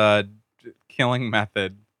Holocaust killing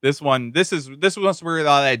method. This was where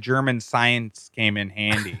all that German science came in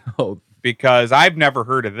handy. Because I've never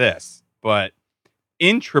heard of this, but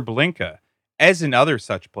in Treblinka, as in other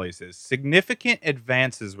such places, significant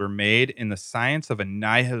advances were made in the science of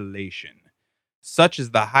annihilation, such as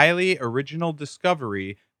the highly original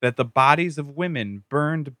discovery that the bodies of women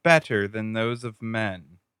burned better than those of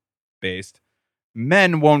men.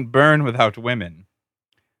 Men won't burn without women.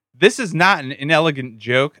 This is not an inelegant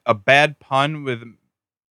joke, a bad pun with...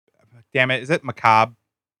 Damn it, is it macabre?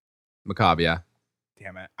 Macabre, yeah.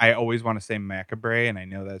 Damn it. I always want to say macabre, and I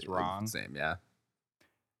know that's wrong. Same, yeah.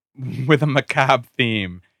 With a macabre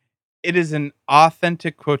theme. It is an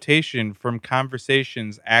authentic quotation from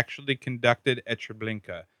conversations actually conducted at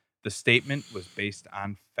Treblinka. The statement was based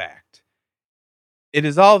on fact. It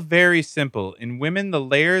is all very simple. In women, the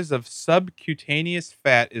layers of subcutaneous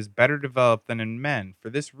fat is better developed than in men. For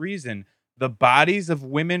this reason, the bodies of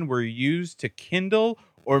women were used to kindle,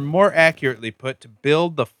 or more accurately put, to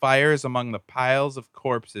build the fires among the piles of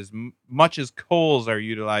corpses, much as coals are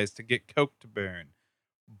utilized to get coke to burn.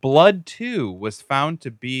 Blood, too, was found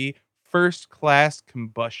to be first-class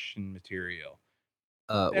combustion material.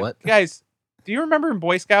 What? Guys, do you remember in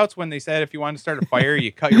Boy Scouts when they said if you wanted to start a fire,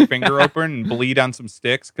 you cut your finger open and bleed on some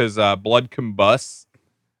sticks because blood combusts?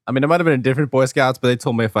 I mean, it might have been a different Boy Scouts, but they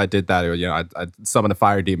told me if I did that, I'd summon a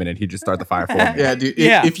fire demon and he'd just start the fire for me. Yeah, dude.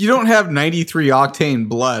 Yeah. If you don't have 93 octane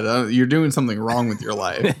blood, you're doing something wrong with your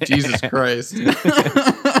life. Jesus Christ.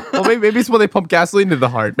 Well, maybe it's when they pump gasoline into the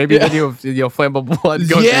heart. Maybe then you have flammable blood going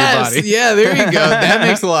through your body. Yeah, there you go. That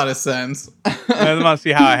makes a lot of sense. I must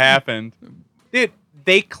see how it happened. Dude,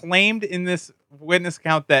 they claimed in this witness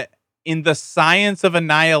account that in the science of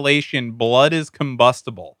annihilation, blood is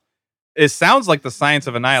combustible. It sounds like the science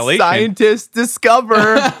of annihilation. Scientists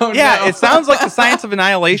discover. Oh, Yeah, no. it sounds like the science of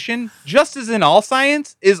annihilation, just as in all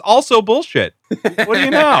science, is also bullshit. What do you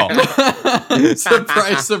know?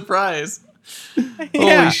 Surprise, surprise.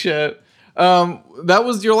 Yeah. Holy shit. That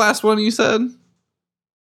was your last one, you said?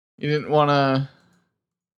 You didn't want to...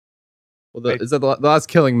 Well, is that the last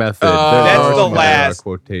killing method? That's There are the some last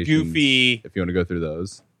quotations, goofy if you want to go through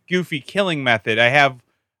those. killing method. I have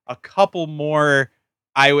a couple more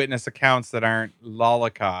eyewitness accounts that aren't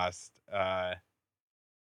Holocaust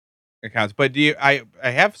accounts, but I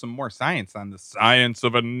have some more science on the science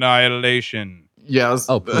of annihilation. Yes.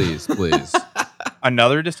 Oh, please.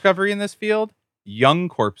 Another discovery in this field: young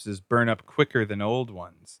corpses burn up quicker than old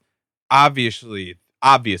ones. Obviously,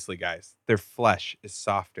 Obviously, guys, their flesh is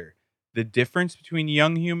softer. The difference between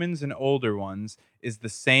young humans and older ones is the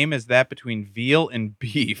same as that between veal and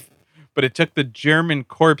beef, but it took the German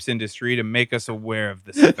corpse industry to make us aware of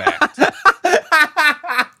this fact.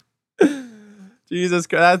 Jesus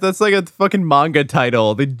Christ, that's like a fucking manga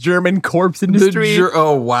title. The German corpse industry.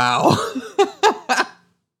 Oh, wow.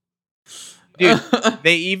 Dude,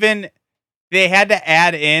 they had to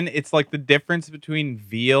add in, it's like the difference between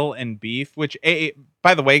veal and beef, which,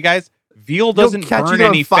 by the way, guys, veal doesn't burn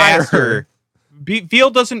any faster. Veal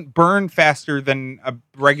doesn't burn faster than a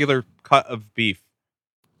regular cut of beef.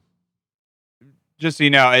 Just so you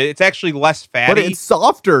know, it's actually less fatty. But it's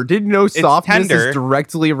softer. Didn't you know softness is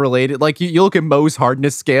directly related? Like you look at Mohs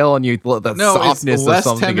hardness scale and softness it's less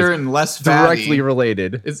of something tender is and less fatty. directly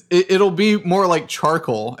related. It'll be more like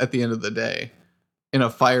charcoal at the end of the day in a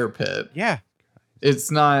fire pit. Yeah.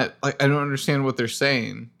 It's not like I don't understand what they're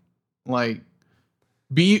saying. Like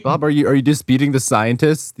Bob, are you disputing the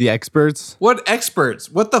scientists, the experts? What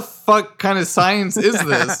experts? What the fuck kind of science is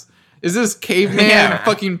this? Is this caveman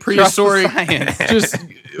fucking prehistoric just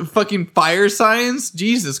fucking fire science?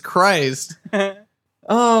 Jesus Christ.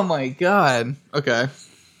 Oh my god. Okay.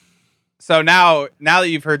 So now that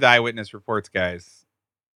you've heard the eyewitness reports, guys,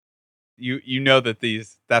 you know that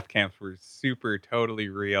these death camps were super totally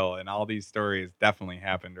real and all these stories definitely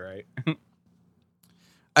happened, right?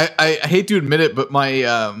 I hate to admit it, but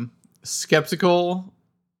my skeptical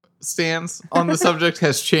stance on the subject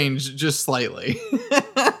has changed just slightly.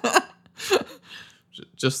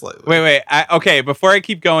 Just slightly. Wait. Okay, before I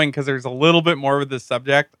keep going, because there's a little bit more with this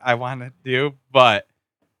subject I want to do, but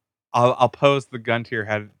I'll pose the gun to your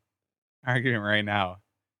head argument right now.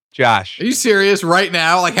 Josh. Are you serious right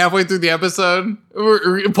now? Like halfway through the episode?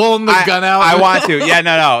 We're pulling the gun out? I want to. Yeah,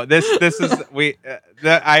 no. This is...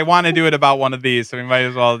 I want to do it about one of these, so we might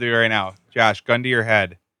as well do it right now. Josh, gun to your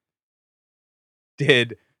head.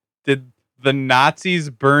 Did the Nazis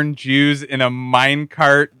burn Jews in a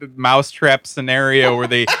minecart mousetrap scenario where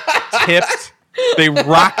they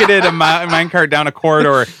rocketed a minecart down a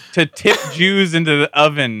corridor to tip Jews into the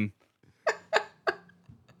oven?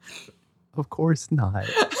 Of course not.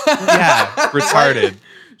 Yeah, retarded.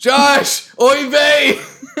 Josh, oy vey.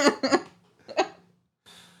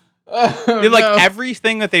 Dude, like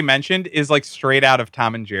everything that they mentioned is like straight out of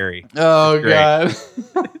Tom and Jerry. Oh god.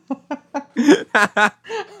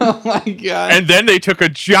 Oh my god. And then they took a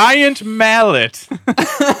giant mallet.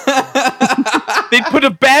 They put a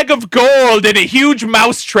bag of gold in a huge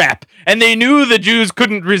mousetrap, and they knew the Jews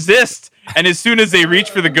couldn't resist. And as soon as they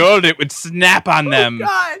reached for the gold, it would snap on them.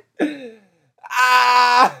 God.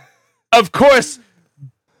 Of course,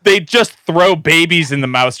 they'd just throw babies in the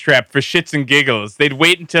mousetrap for shits and giggles. They'd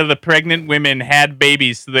wait until the pregnant women had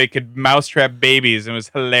babies so they could mousetrap babies. It was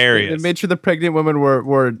hilarious. They made sure the pregnant women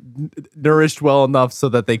were nourished well enough so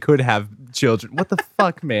that they could have children. What the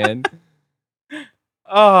fuck, man?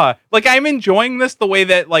 Like I'm enjoying this the way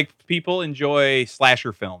that like people enjoy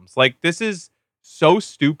slasher films. Like this is so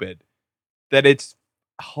stupid that it's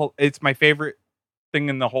my favorite thing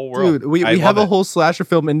in the whole world. Dude, we have a whole slasher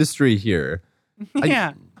film industry here.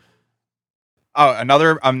 Yeah. Oh,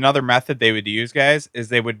 another method they would use, guys, is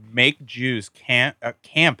they would make Jews camp at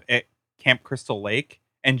Camp Crystal Lake,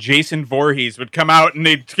 and Jason Voorhees would come out and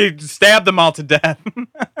they'd stab them all to death.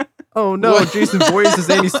 Oh no, what? Jason Voorhees is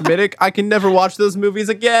anti-Semitic. I can never watch those movies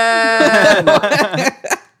again.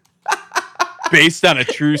 Based on a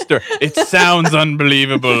true story. It sounds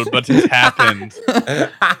unbelievable, but it happened.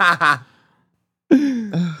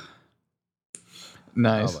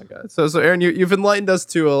 Nice. Oh my god. So Aaron, you've enlightened us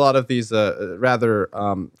to a lot of these rather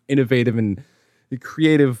innovative and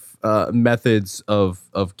creative methods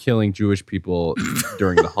of killing Jewish people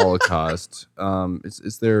during the Holocaust.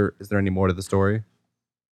 Is there any more to the story?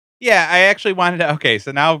 Yeah, I actually wanted to. Okay,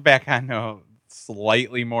 so now back on a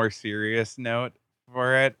slightly more serious note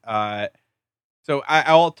for it. So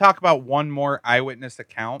I'll talk about one more eyewitness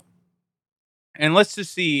account, and let's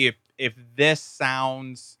just see if this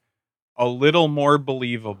sounds a little more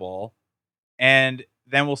believable, and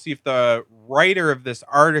then we'll see if the writer of this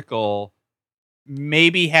article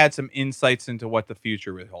maybe had some insights into what the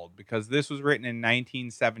future would hold, because this was written in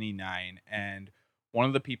 1979, and one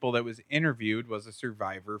of the people that was interviewed was a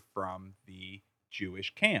survivor from the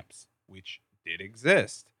Jewish camps, which did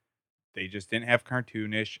exist. They just didn't have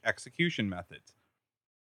cartoonish execution methods.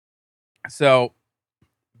 So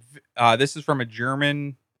this is from a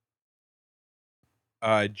German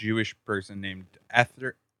Jewish person named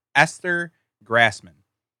Esther Grassman.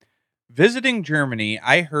 Visiting Germany,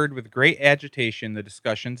 I heard with great agitation the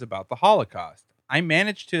discussions about the Holocaust. I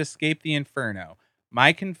managed to escape the inferno,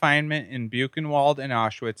 My confinement in Buchenwald and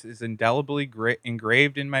Auschwitz is indelibly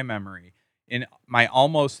engraved in my memory. In my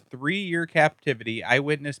almost 3-year captivity, I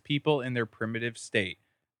witnessed people in their primitive state,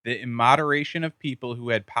 the immoderation of people who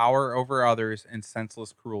had power over others and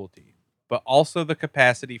senseless cruelty, but also the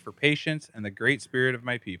capacity for patience and the great spirit of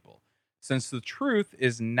my people. Since the truth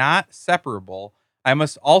is not separable, I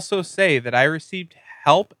must also say that I received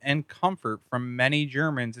help and comfort from many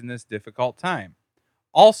Germans in this difficult time.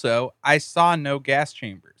 Also, I saw no gas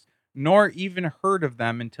chambers, nor even heard of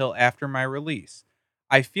them until after my release.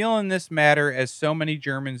 I feel in this matter as so many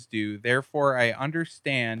Germans do, therefore I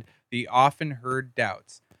understand the often heard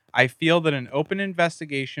doubts. I feel that an open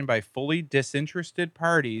investigation by fully disinterested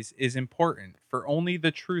parties is important, for only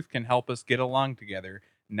the truth can help us get along together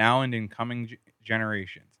now and in coming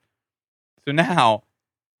generations. So now,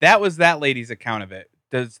 that was that lady's account of it.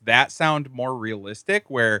 Does that sound more realistic?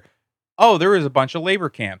 Where, oh, there was a bunch of labor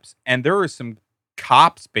camps, and there were some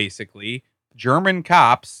cops, basically, German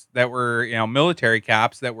cops that were, military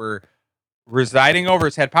cops that were residing over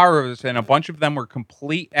us, had power over us, and a bunch of them were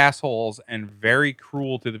complete assholes and very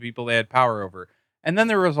cruel to the people they had power over. And then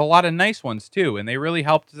there was a lot of nice ones too, and they really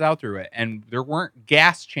helped us out through it. And there weren't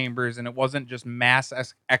gas chambers, and it wasn't just mass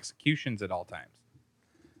executions at all times.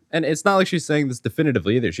 And it's not like she's saying this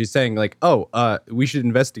definitively either. She's saying like, we should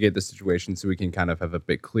investigate the situation so we can kind of have a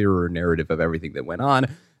bit clearer narrative of everything that went on.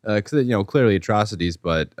 Because, clearly atrocities,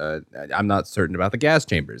 but I'm not certain about the gas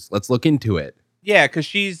chambers. Let's look into it. Yeah, because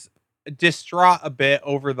she's distraught a bit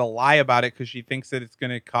over the lie about it because she thinks that it's going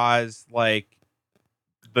to cause, like,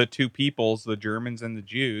 the two peoples, the Germans and the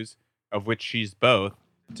Jews, of which she's both,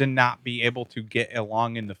 to not be able to get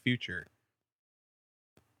along in the future.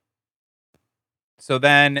 So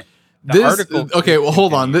then the article... Okay, well,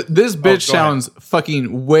 hold on. This bitch go sounds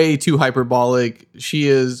fucking way too hyperbolic. She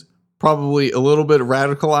is probably a little bit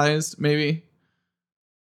radicalized, maybe.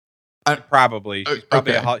 Probably. She's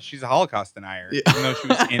probably okay. She's a Holocaust denier, Yeah. even though she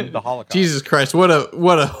was in the Holocaust. Jesus Christ, what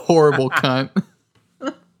a horrible cunt.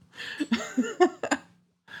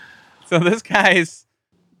 So this guy's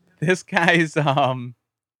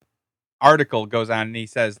article goes on and he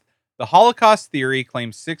says, the Holocaust theory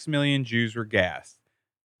claims 6 million Jews were gassed.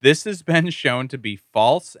 This has been shown to be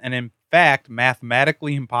false and in fact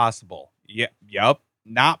mathematically impossible. Yup.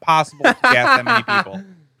 Not possible to gas that many people.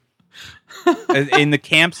 In the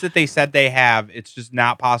camps that they said they have, it's just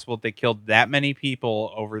not possible that they killed that many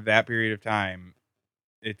people over that period of time.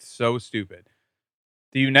 It's so stupid.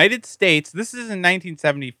 The United States, this is in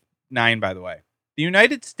 1979, by the way. The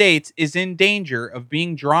United States is in danger of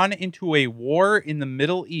being drawn into a war in the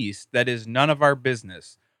Middle East that is none of our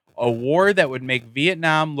business. A war that would make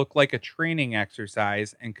Vietnam look like a training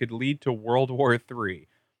exercise and could lead to World War III.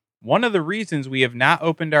 One of the reasons we have not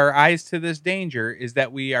opened our eyes to this danger is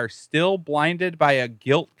that we are still blinded by a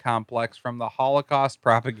guilt complex from the Holocaust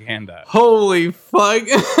propaganda. Holy fuck.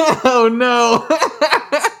 Oh no.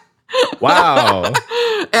 Wow.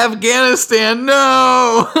 Afghanistan,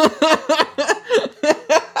 no.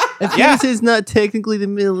 This is not technically the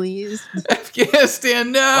Middle East.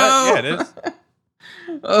 Afghanistan, no. What? Yeah, it is.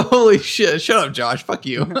 Holy shit. Shut up, Josh. Fuck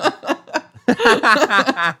you.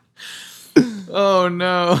 Oh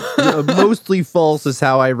no. Mostly false is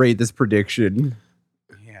how I rate this prediction.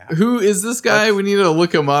 Yeah. Who is this guy? We need to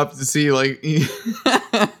look him up to see, like, he's,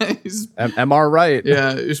 MR right.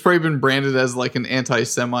 yeah, he's probably been branded as like an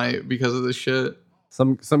anti-Semite because of this shit.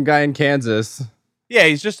 Some guy in Kansas. Yeah,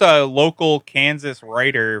 he's just a local Kansas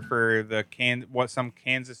writer for the some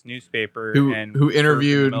Kansas newspaper Who served in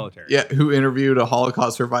interviewed the military. Yeah, who interviewed a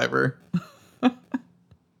Holocaust survivor. I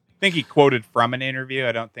think he quoted from an interview.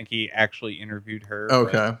 I don't think he actually interviewed her. but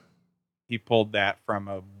Okay. He pulled that from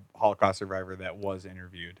a Holocaust survivor that was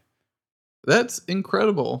interviewed. That's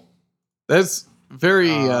incredible. That's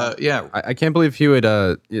very yeah. I can't believe he would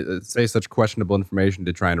say such questionable information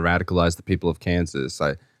to try and radicalize the people of Kansas.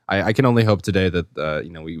 I can only hope today that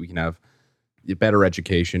we can have better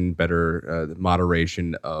education, better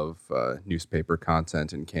moderation of newspaper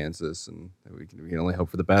content in Kansas, and we can only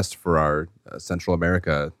hope for the best for our Central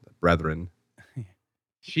America brethren.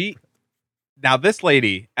 Now this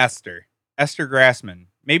lady, Esther Grassman,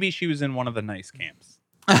 maybe she was in one of the nice camps.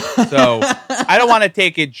 So I don't want to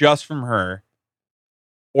take it just from her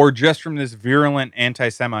or just from this virulent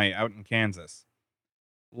anti-Semite out in Kansas.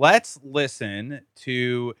 Let's listen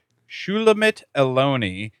to Shulamit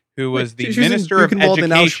Eloni, who was the Minister of Education.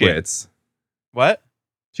 In Auschwitz. What?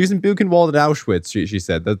 She was in Buchenwald and Auschwitz, she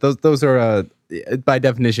said. Those are, by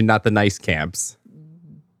definition, not the nice camps.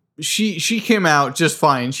 She came out just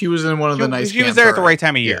fine. She was in one of the nice She camps. was there at the alright. right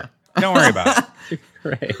time of year. Don't worry about it.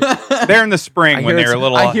 Great. They're in the spring when they're a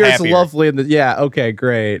little I hear happier. it's lovely in the okay,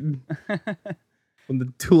 great. When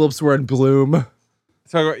the tulips were in bloom.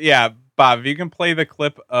 So yeah, Bob, if you can play the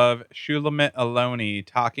clip of Shulamit Aloni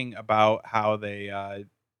talking about how they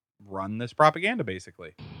run this propaganda,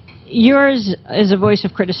 basically. Yours is a voice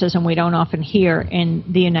of criticism we don't often hear in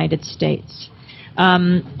the United States.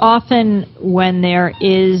 Often when there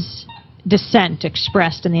is dissent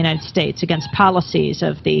expressed in the United States against policies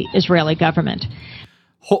of the Israeli government.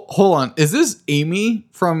 Hold on. Is this Amy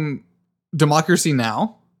from Democracy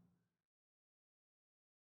Now?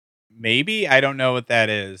 Maybe, I don't know what that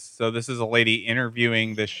is. So this is a lady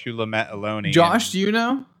interviewing this Shulamit Aloni. Josh, do you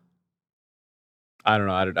know? I don't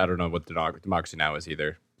know. I don't know what Democracy Now! Is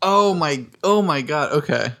either. Oh my God.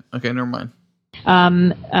 Okay, never mind.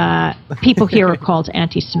 People here are called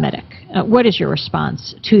anti-Semitic. What is your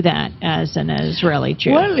response to that as an Israeli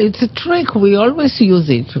Jew? Well, it's a trick. We always use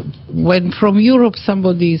it. When from Europe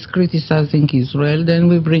somebody is criticizing Israel, then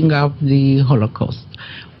we bring up the Holocaust.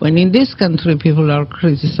 When in this country people are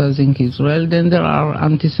criticizing Israel, then they are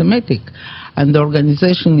anti-Semitic. And the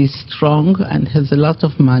organization is strong and has a lot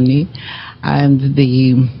of money, and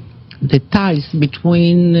the ties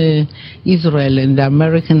between Israel and the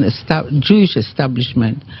American Jewish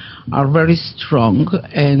establishment are very strong,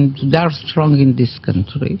 and they are strong in this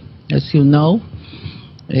country. As you know,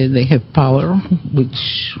 they have power,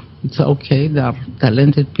 which it's okay. They are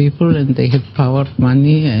talented people, and they have power,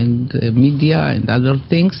 money, and media, and other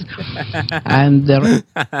things. And they're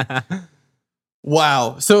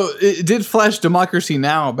Wow. So it did flash Democracy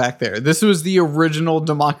Now! Back there. This was the original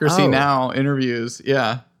Democracy Now! Interviews.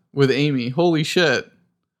 Yeah. With Amy. Holy shit.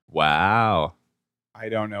 Wow. I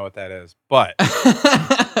don't know what that is, but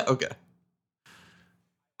Okay.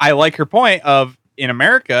 I like her point of, in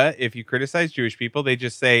America, if you criticize Jewish people, they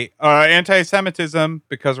just say anti-Semitism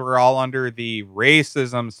because we're all under the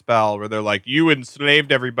racism spell where they're like, you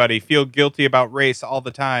enslaved everybody, feel guilty about race all the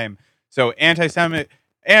time. So anti-Semitic.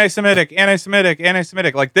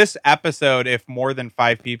 Like this episode, if more than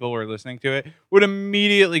 5 people were listening to it, would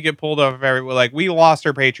immediately get pulled off of every. Like, we lost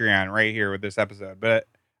our Patreon right here with this episode, but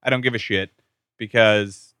I don't give a shit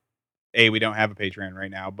because A, we don't have a Patreon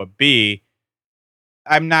right now, but B,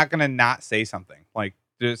 I'm not gonna not say something, like,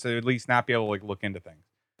 just at least not be able to like look into things.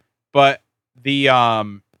 But the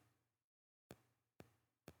and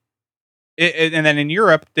then in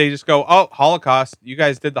Europe they just go, oh, Holocaust, you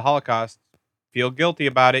guys did the Holocaust, feel guilty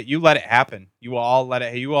about it, you let it happen, you all let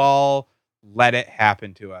it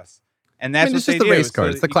happen to us. And that's it's what just they the do. race card.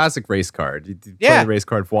 So It's the classic race card. You play Yeah. the race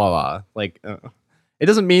card, voila. Like, it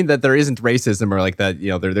doesn't mean that there isn't racism or like that.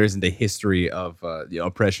 There isn't a history of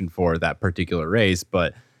oppression for that particular race,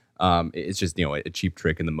 but it's just a cheap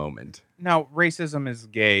trick in the moment. No, racism is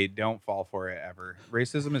gay. Don't fall for it ever.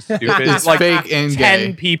 Racism is stupid. It's like fake and 10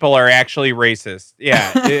 gay. people are actually racist.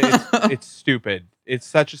 Yeah, it's stupid. It's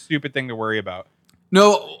such a stupid thing to worry about.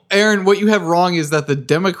 No, Aaron, what you have wrong is that the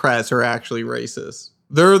Democrats are actually racist.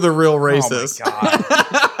 They're the real racists. Oh my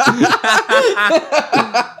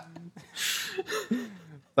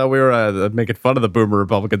Thought we were making fun of the boomer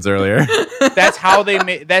Republicans earlier. That's how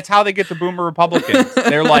they that's how they get the boomer Republicans.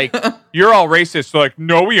 They're like, you're all racist. They're like,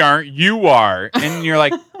 no, we aren't. You are. And you're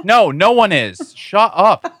like, no one is. Shut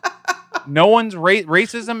up. No one's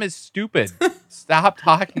racism is stupid. Stop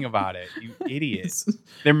talking about it, you idiot.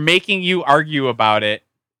 They're making you argue about it.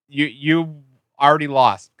 You already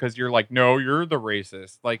lost because you're like, no, you're the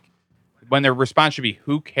racist. Like, when their response should be,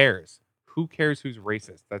 who cares? Who cares who's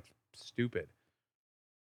racist? That's stupid.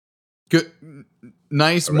 Good,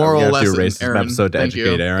 nice We moral gotta do a lesson, racism Aaron. episode to Thank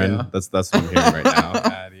educate you. Aaron. Yeah. That's what I'm hearing right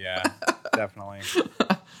now. Yeah, definitely.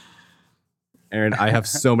 Aaron, I have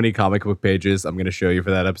so many comic book pages I'm going to show you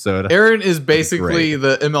for that episode. Aaron is basically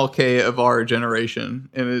Great. the MLK of our generation,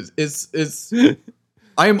 and it's.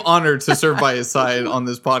 I am honored to serve by his side on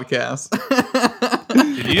this podcast.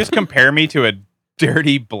 Did you just compare me to a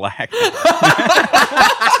dirty black?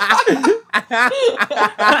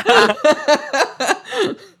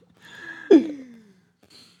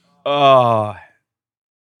 Oh,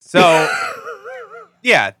 so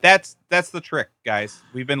yeah, that's the trick, guys.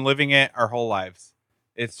 We've been living it our whole lives.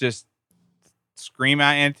 It's just scream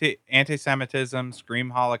out anti-Semitism,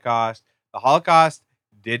 scream Holocaust. The Holocaust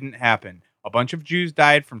didn't happen. A bunch of Jews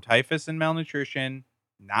died from typhus and malnutrition,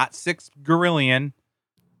 not 6 gorillion,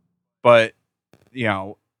 but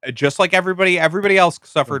just like everybody else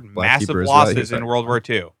suffered Black massive Hebrews, losses right? in World War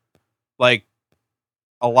II. Like,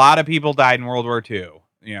 a lot of people died in World War II.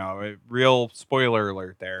 A real spoiler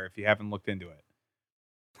alert there if you haven't looked into it.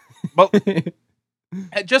 But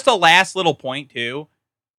just a last little point too.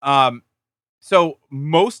 So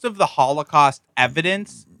most of the Holocaust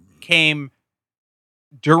evidence came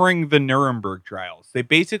during the Nuremberg trials. They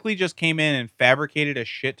basically just came in and fabricated a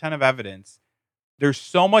shit ton of evidence. There's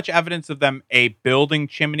so much evidence of them building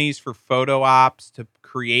chimneys for photo ops to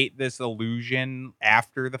create this illusion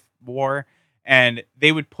after the war. And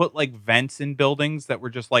they would put like vents in buildings that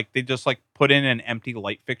were just like, they just like put in an empty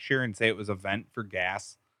light fixture and say it was a vent for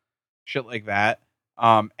gas. Shit like that.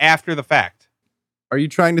 After the fact. Are you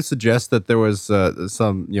trying to suggest that there was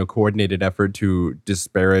some coordinated effort to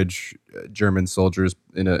disparage German soldiers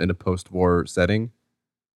in a post-war setting?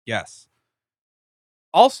 Yes.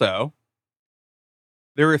 Also,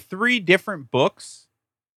 there are 3 different books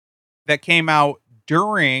that came out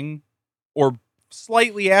during or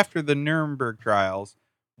slightly after the Nuremberg trials.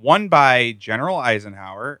 One by General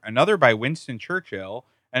Eisenhower, another by Winston Churchill,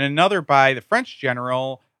 and another by the French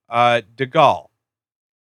general de Gaulle.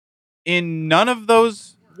 In none of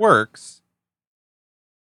those works,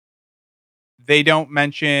 they don't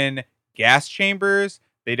mention gas chambers.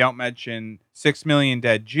 They don't mention 6 million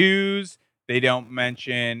dead Jews. They don't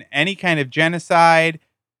mention any kind of genocide.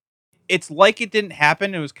 It's like it didn't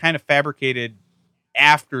happen. It was kind of fabricated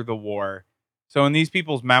after the war. So in these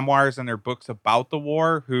people's memoirs and their books about the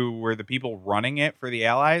war, who were the people running it for the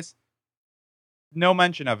Allies, no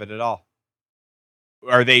mention of it at all.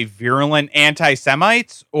 Are they virulent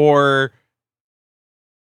anti-Semites, or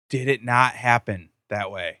did it not happen that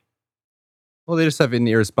way? Well, they just have an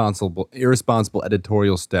irresponsible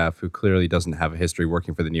editorial staff who clearly doesn't have a history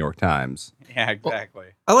working for the New York Times. Yeah, exactly.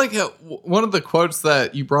 I like how one of the quotes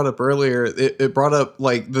that you brought up earlier, it brought up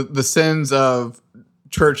like the sins of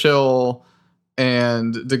Churchill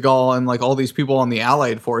and de Gaulle and like all these people on the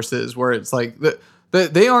Allied forces, where it's like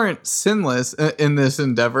they aren't sinless in this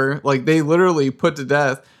endeavor. Like they literally put to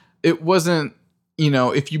death. It wasn't,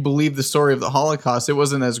 if you believe the story of the Holocaust, it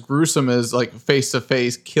wasn't as gruesome as like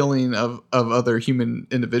face-to-face killing of other human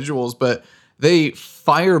individuals, but they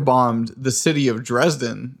firebombed the city of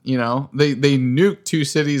Dresden. They nuked 2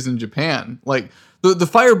 cities in Japan. Like the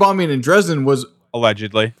firebombing in Dresden was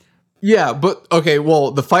allegedly. Yeah, but okay,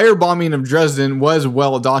 well, the firebombing of Dresden was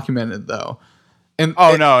well documented though. And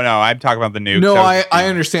no, I'm talking about the nukes. No, I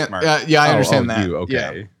understand. I understand that.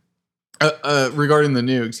 Okay. Yeah. Regarding the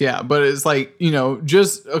nukes, yeah, but it's like the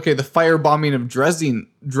firebombing of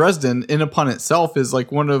Dresden in upon itself is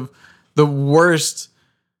like one of the worst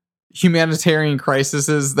humanitarian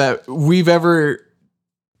crises that we've ever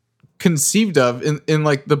conceived of in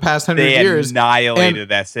like the past 100 years. They annihilated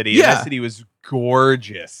that city. Yeah. That city was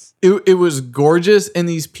gorgeous. It was gorgeous, and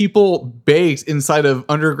these people baked inside of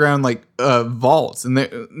underground like vaults, and they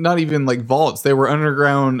not even like vaults. They were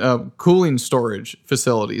underground cooling storage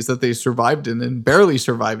facilities that they survived in and barely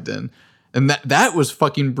survived in, and that was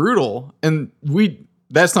fucking brutal. And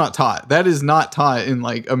that's not taught. That is not taught in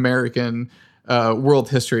like American world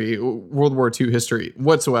history, World War II history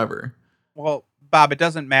whatsoever. Well, Bob, it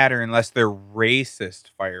doesn't matter unless they're racist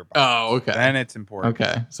firebombs. Oh, okay. Then it's important.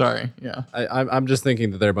 Okay, sorry. Yeah, I'm just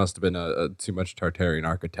thinking that there must have been too much Tartarian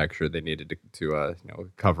architecture they needed to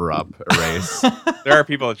cover up, erase. There are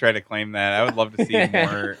people that try to claim that. I would love to see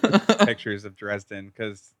more pictures of Dresden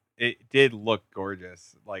because it did look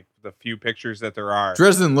gorgeous. Like the few pictures that there are.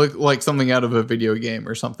 Dresden looked like something out of a video game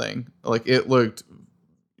or something. Like it looked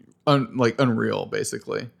unreal,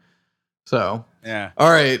 basically. So yeah.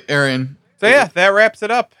 All right, Aaron. So yeah, that wraps it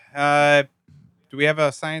up. Do we have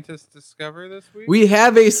a scientist discover this week? We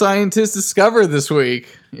have a scientist discover this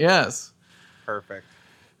week. Yes. Perfect.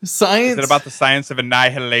 Science. Is it about the science of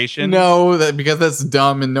annihilation? No, because that's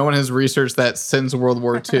dumb and no one has researched that since World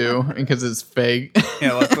War II because it's fake.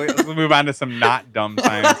 Yeah, let's move on to some not dumb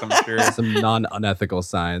science, I'm sure. Some non-unethical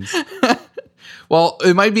science. Well,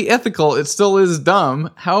 it might be ethical. It still is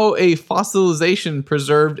dumb. How a fossilization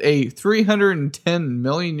preserved a 310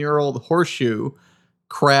 million year old horseshoe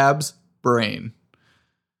crab's brain.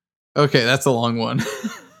 Okay, that's a long one.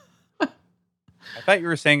 I thought you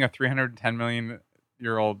were saying a 310 million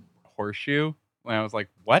year old horseshoe. When I was like,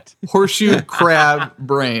 what? Horseshoe crab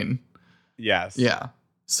brain. Yes. Yeah.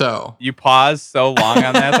 So you paused so long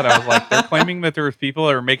on that I was like, they're claiming that there was people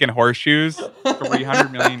that were making horseshoes 300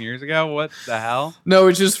 million years ago. What the hell? No,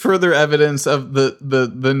 it's just further evidence of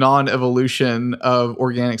the non-evolution of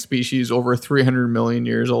organic species over 300 million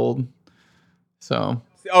years old. So.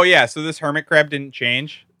 Oh yeah, so this hermit crab didn't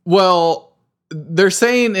change? Well, they're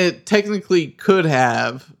saying it technically could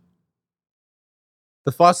have.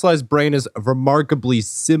 The fossilized brain is remarkably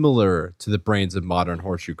similar to the brains of modern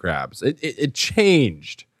horseshoe crabs. It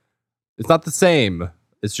changed. It's not the same.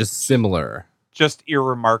 It's just similar. Just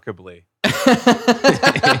irremarkably.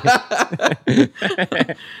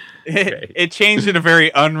 It changed in a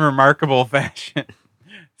very unremarkable fashion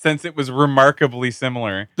since it was remarkably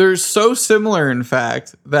similar. They're so similar, in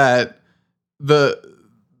fact, that the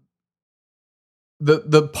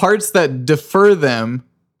parts that differ them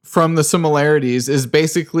from the similarities is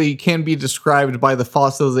basically can be described by the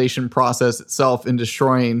fossilization process itself in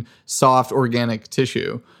destroying soft organic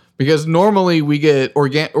tissue. Because normally we get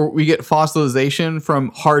fossilization from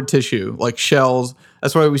hard tissue like shells.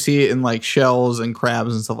 That's why we see it in like shells and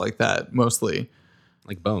crabs and stuff like that mostly.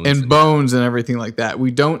 Like bones. And bones and everything like that.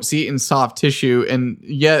 We don't see it in soft tissue, and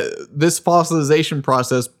yet this fossilization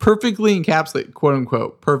process perfectly encapsulates, quote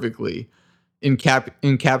unquote, perfectly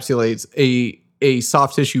encapsulates a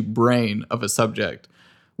soft tissue brain of a subject,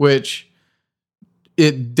 which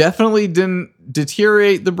it definitely didn't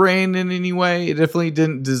deteriorate the brain in any way. It definitely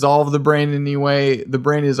didn't dissolve the brain in any way. The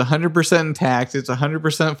brain is 100% intact. It's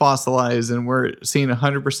 100% fossilized, and we're seeing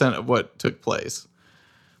 100% of what took place.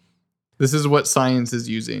 This is what science is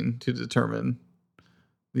using to determine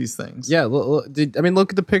these things. Yeah, look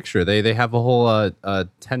at the picture. They have a whole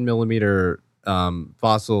 10 millimeter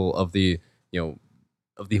fossil of the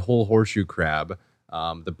whole horseshoe crab.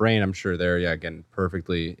 The brain, I'm sure, there, again,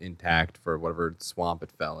 perfectly intact for whatever swamp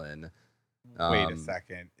it fell in. Wait a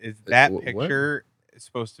second. Is that picture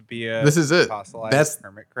supposed to be a this is it. Fossilized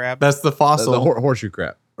hermit crab? That's the fossil. The horseshoe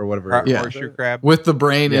crab or whatever. Horseshoe crab with the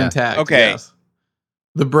brain intact. Okay. Yes.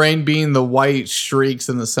 The brain being the white streaks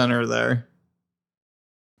in the center there.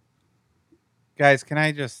 Guys, can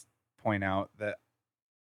I just point out that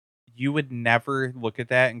you would never look at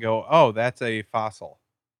that and go, "Oh, that's a fossil."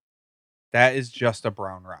 That is just a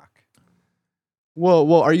brown rock.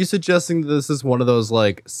 Well, are you suggesting that this is one of those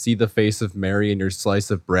like see the face of Mary in your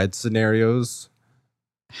slice of bread scenarios?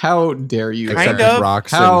 How dare you? Kind of.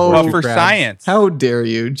 Rocks Well, for crabs? science. How dare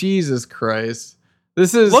you? Jesus Christ.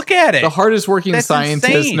 This is Look at it. The hardest working That's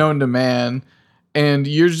scientist insane. known to man. And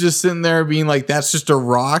you're just sitting there being like, that's just a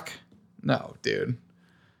rock? No, dude.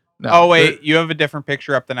 No. Oh, wait. You have a different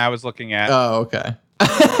picture up than I was looking at. Oh, okay.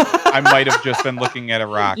 I might have just been looking at a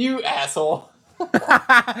rock. You asshole.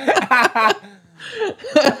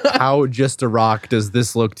 How just a rock does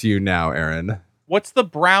this look to you now, Aaron? What's the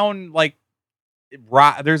brown, like,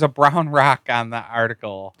 rock? There's a brown rock on the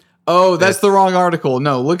article. Oh, that's the wrong article.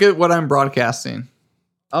 No, look at what I'm broadcasting.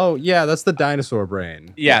 Oh, yeah, that's the dinosaur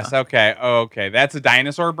brain. Yes, okay. Oh, okay. That's a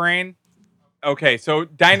dinosaur brain? Okay, so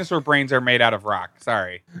dinosaur brains are made out of rock.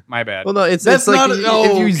 Sorry. My bad. Well, no, it's That's like not-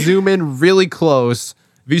 if you zoom in really close,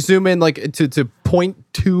 if you zoom in like to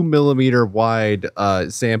 0.2 millimeter wide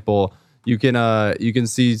sample, you can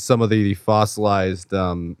see some of the fossilized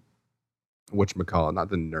whatchamacallit, not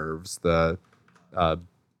the nerves, the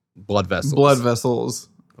blood vessels. Blood vessels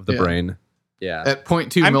of the brain. Yeah. at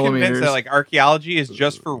 0.2 I'm millimeters. convinced that like archaeology is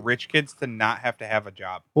just for rich kids to not have to have a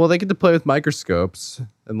job. Well, they get to play with microscopes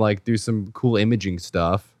and like do some cool imaging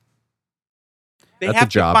stuff. They That's a have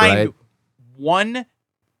job, to find right? one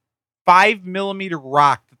 5 millimeter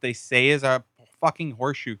rock that they say is a fucking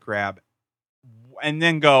horseshoe crab, and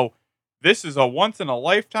then go, "This is a once in a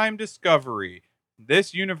lifetime discovery.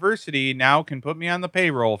 This university now can put me on the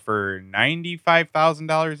payroll for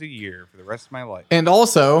 $95,000 a year for the rest of my life." And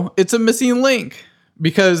also, it's a missing link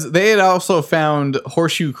because they had also found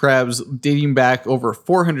horseshoe crabs dating back over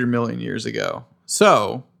 400 million years ago.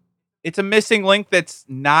 So, It's a missing link that's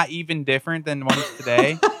not even different than ones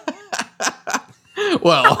today.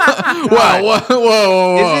 well,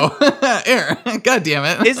 whoa. Aaron, God damn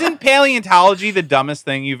it. Isn't paleontology the dumbest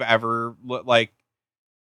thing you've ever like?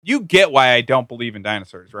 You get why I don't believe in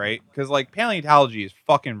dinosaurs, right? Because like paleontology is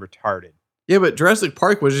fucking retarded. Yeah, but Jurassic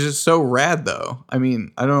Park was just so rad, though. I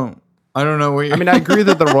mean, I don't know where you're... I mean, I agree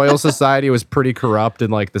that the Royal Society was pretty corrupt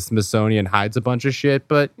and like the Smithsonian hides a bunch of shit,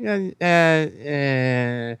 but Well,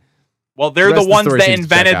 they're The the rest of the ones story that seems to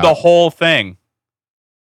invented check the out. whole thing.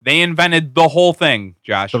 They invented the whole thing,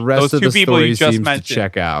 Josh. the rest Those of two the people story you just seems to mentioned.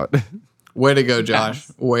 check out. Way to go, Josh.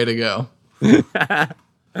 Way to go.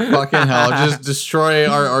 Fucking hell. Just destroy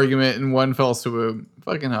our argument in one fell swoop.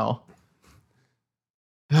 Fucking hell.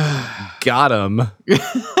 Got him.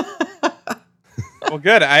 Well,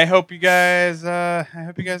 good. I hope you guys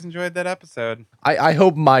enjoyed that episode. I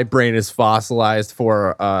hope my brain is fossilized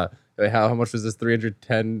for how much was this?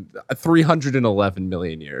 311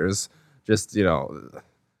 million years. Just,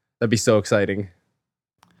 that'd be so exciting.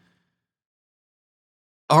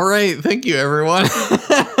 All right. Thank you, everyone.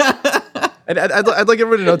 And I'd like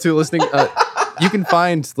everyone to know too, listening, you can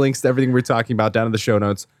find links to everything we're talking about down in the show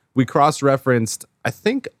notes. We cross-referenced, I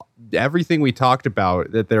think, everything we talked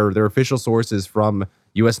about, that they're official sources from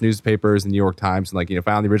U.S. newspapers and New York Times, and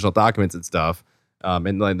found the original documents and stuff,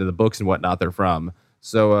 and like the books and whatnot they're from.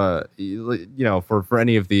 So, for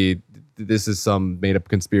any of this is some made up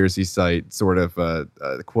conspiracy site sort of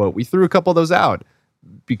quote, we threw a couple of those out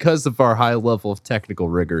because of our high level of technical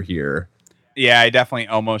rigor here. Yeah, I definitely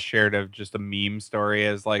almost shared just a meme story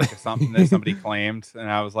as like something that somebody claimed, and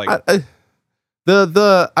I was like, I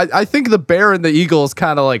think the bear and the eagle is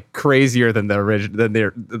kind of like crazier than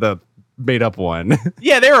the made up one.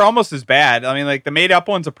 yeah, they were almost as bad. I mean, like the made up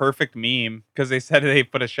one's a perfect meme because they said they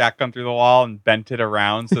put a shotgun through the wall and bent it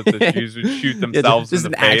around so that the Jews would shoot themselves in the face. This is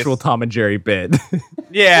an actual Tom and Jerry bit.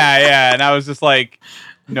 yeah, and I was just like,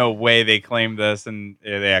 no way they claimed this, and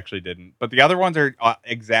they actually didn't. But the other ones are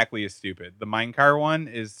exactly as stupid. The Minecart one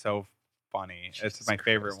is so funny. It's my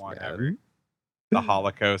favorite one ever. The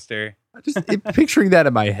Holocauster. Just picturing that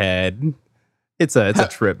in my head. It's a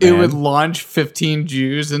trip, man. It would launch 15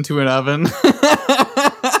 Jews into an oven. That's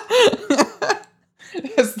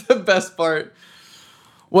the best part.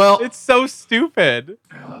 Well, it's so stupid.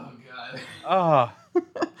 Oh god. Oh.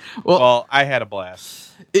 Well, I had a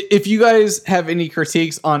blast. If you guys have any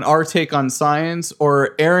critiques on our take on science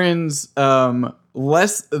or Aaron's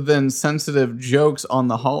less than sensitive jokes on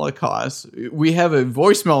the Holocaust, we have a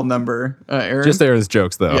voicemail number, Aaron. Just Aaron's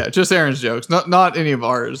jokes, though. Yeah, just Aaron's jokes. Not any of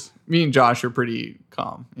ours. Me and Josh are pretty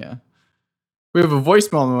calm. Yeah. We have a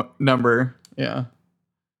voicemail number. Yeah.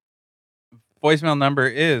 Voicemail number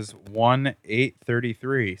is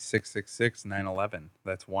 1-833-666-911.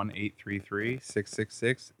 That's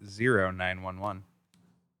 1-833-666-0911.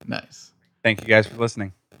 Nice. Thank you guys for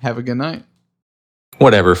listening. Have a good night.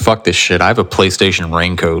 Whatever, fuck this shit. I have a PlayStation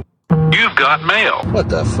raincoat. You've got mail. What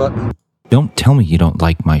the fuck? Don't tell me you don't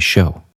like my show.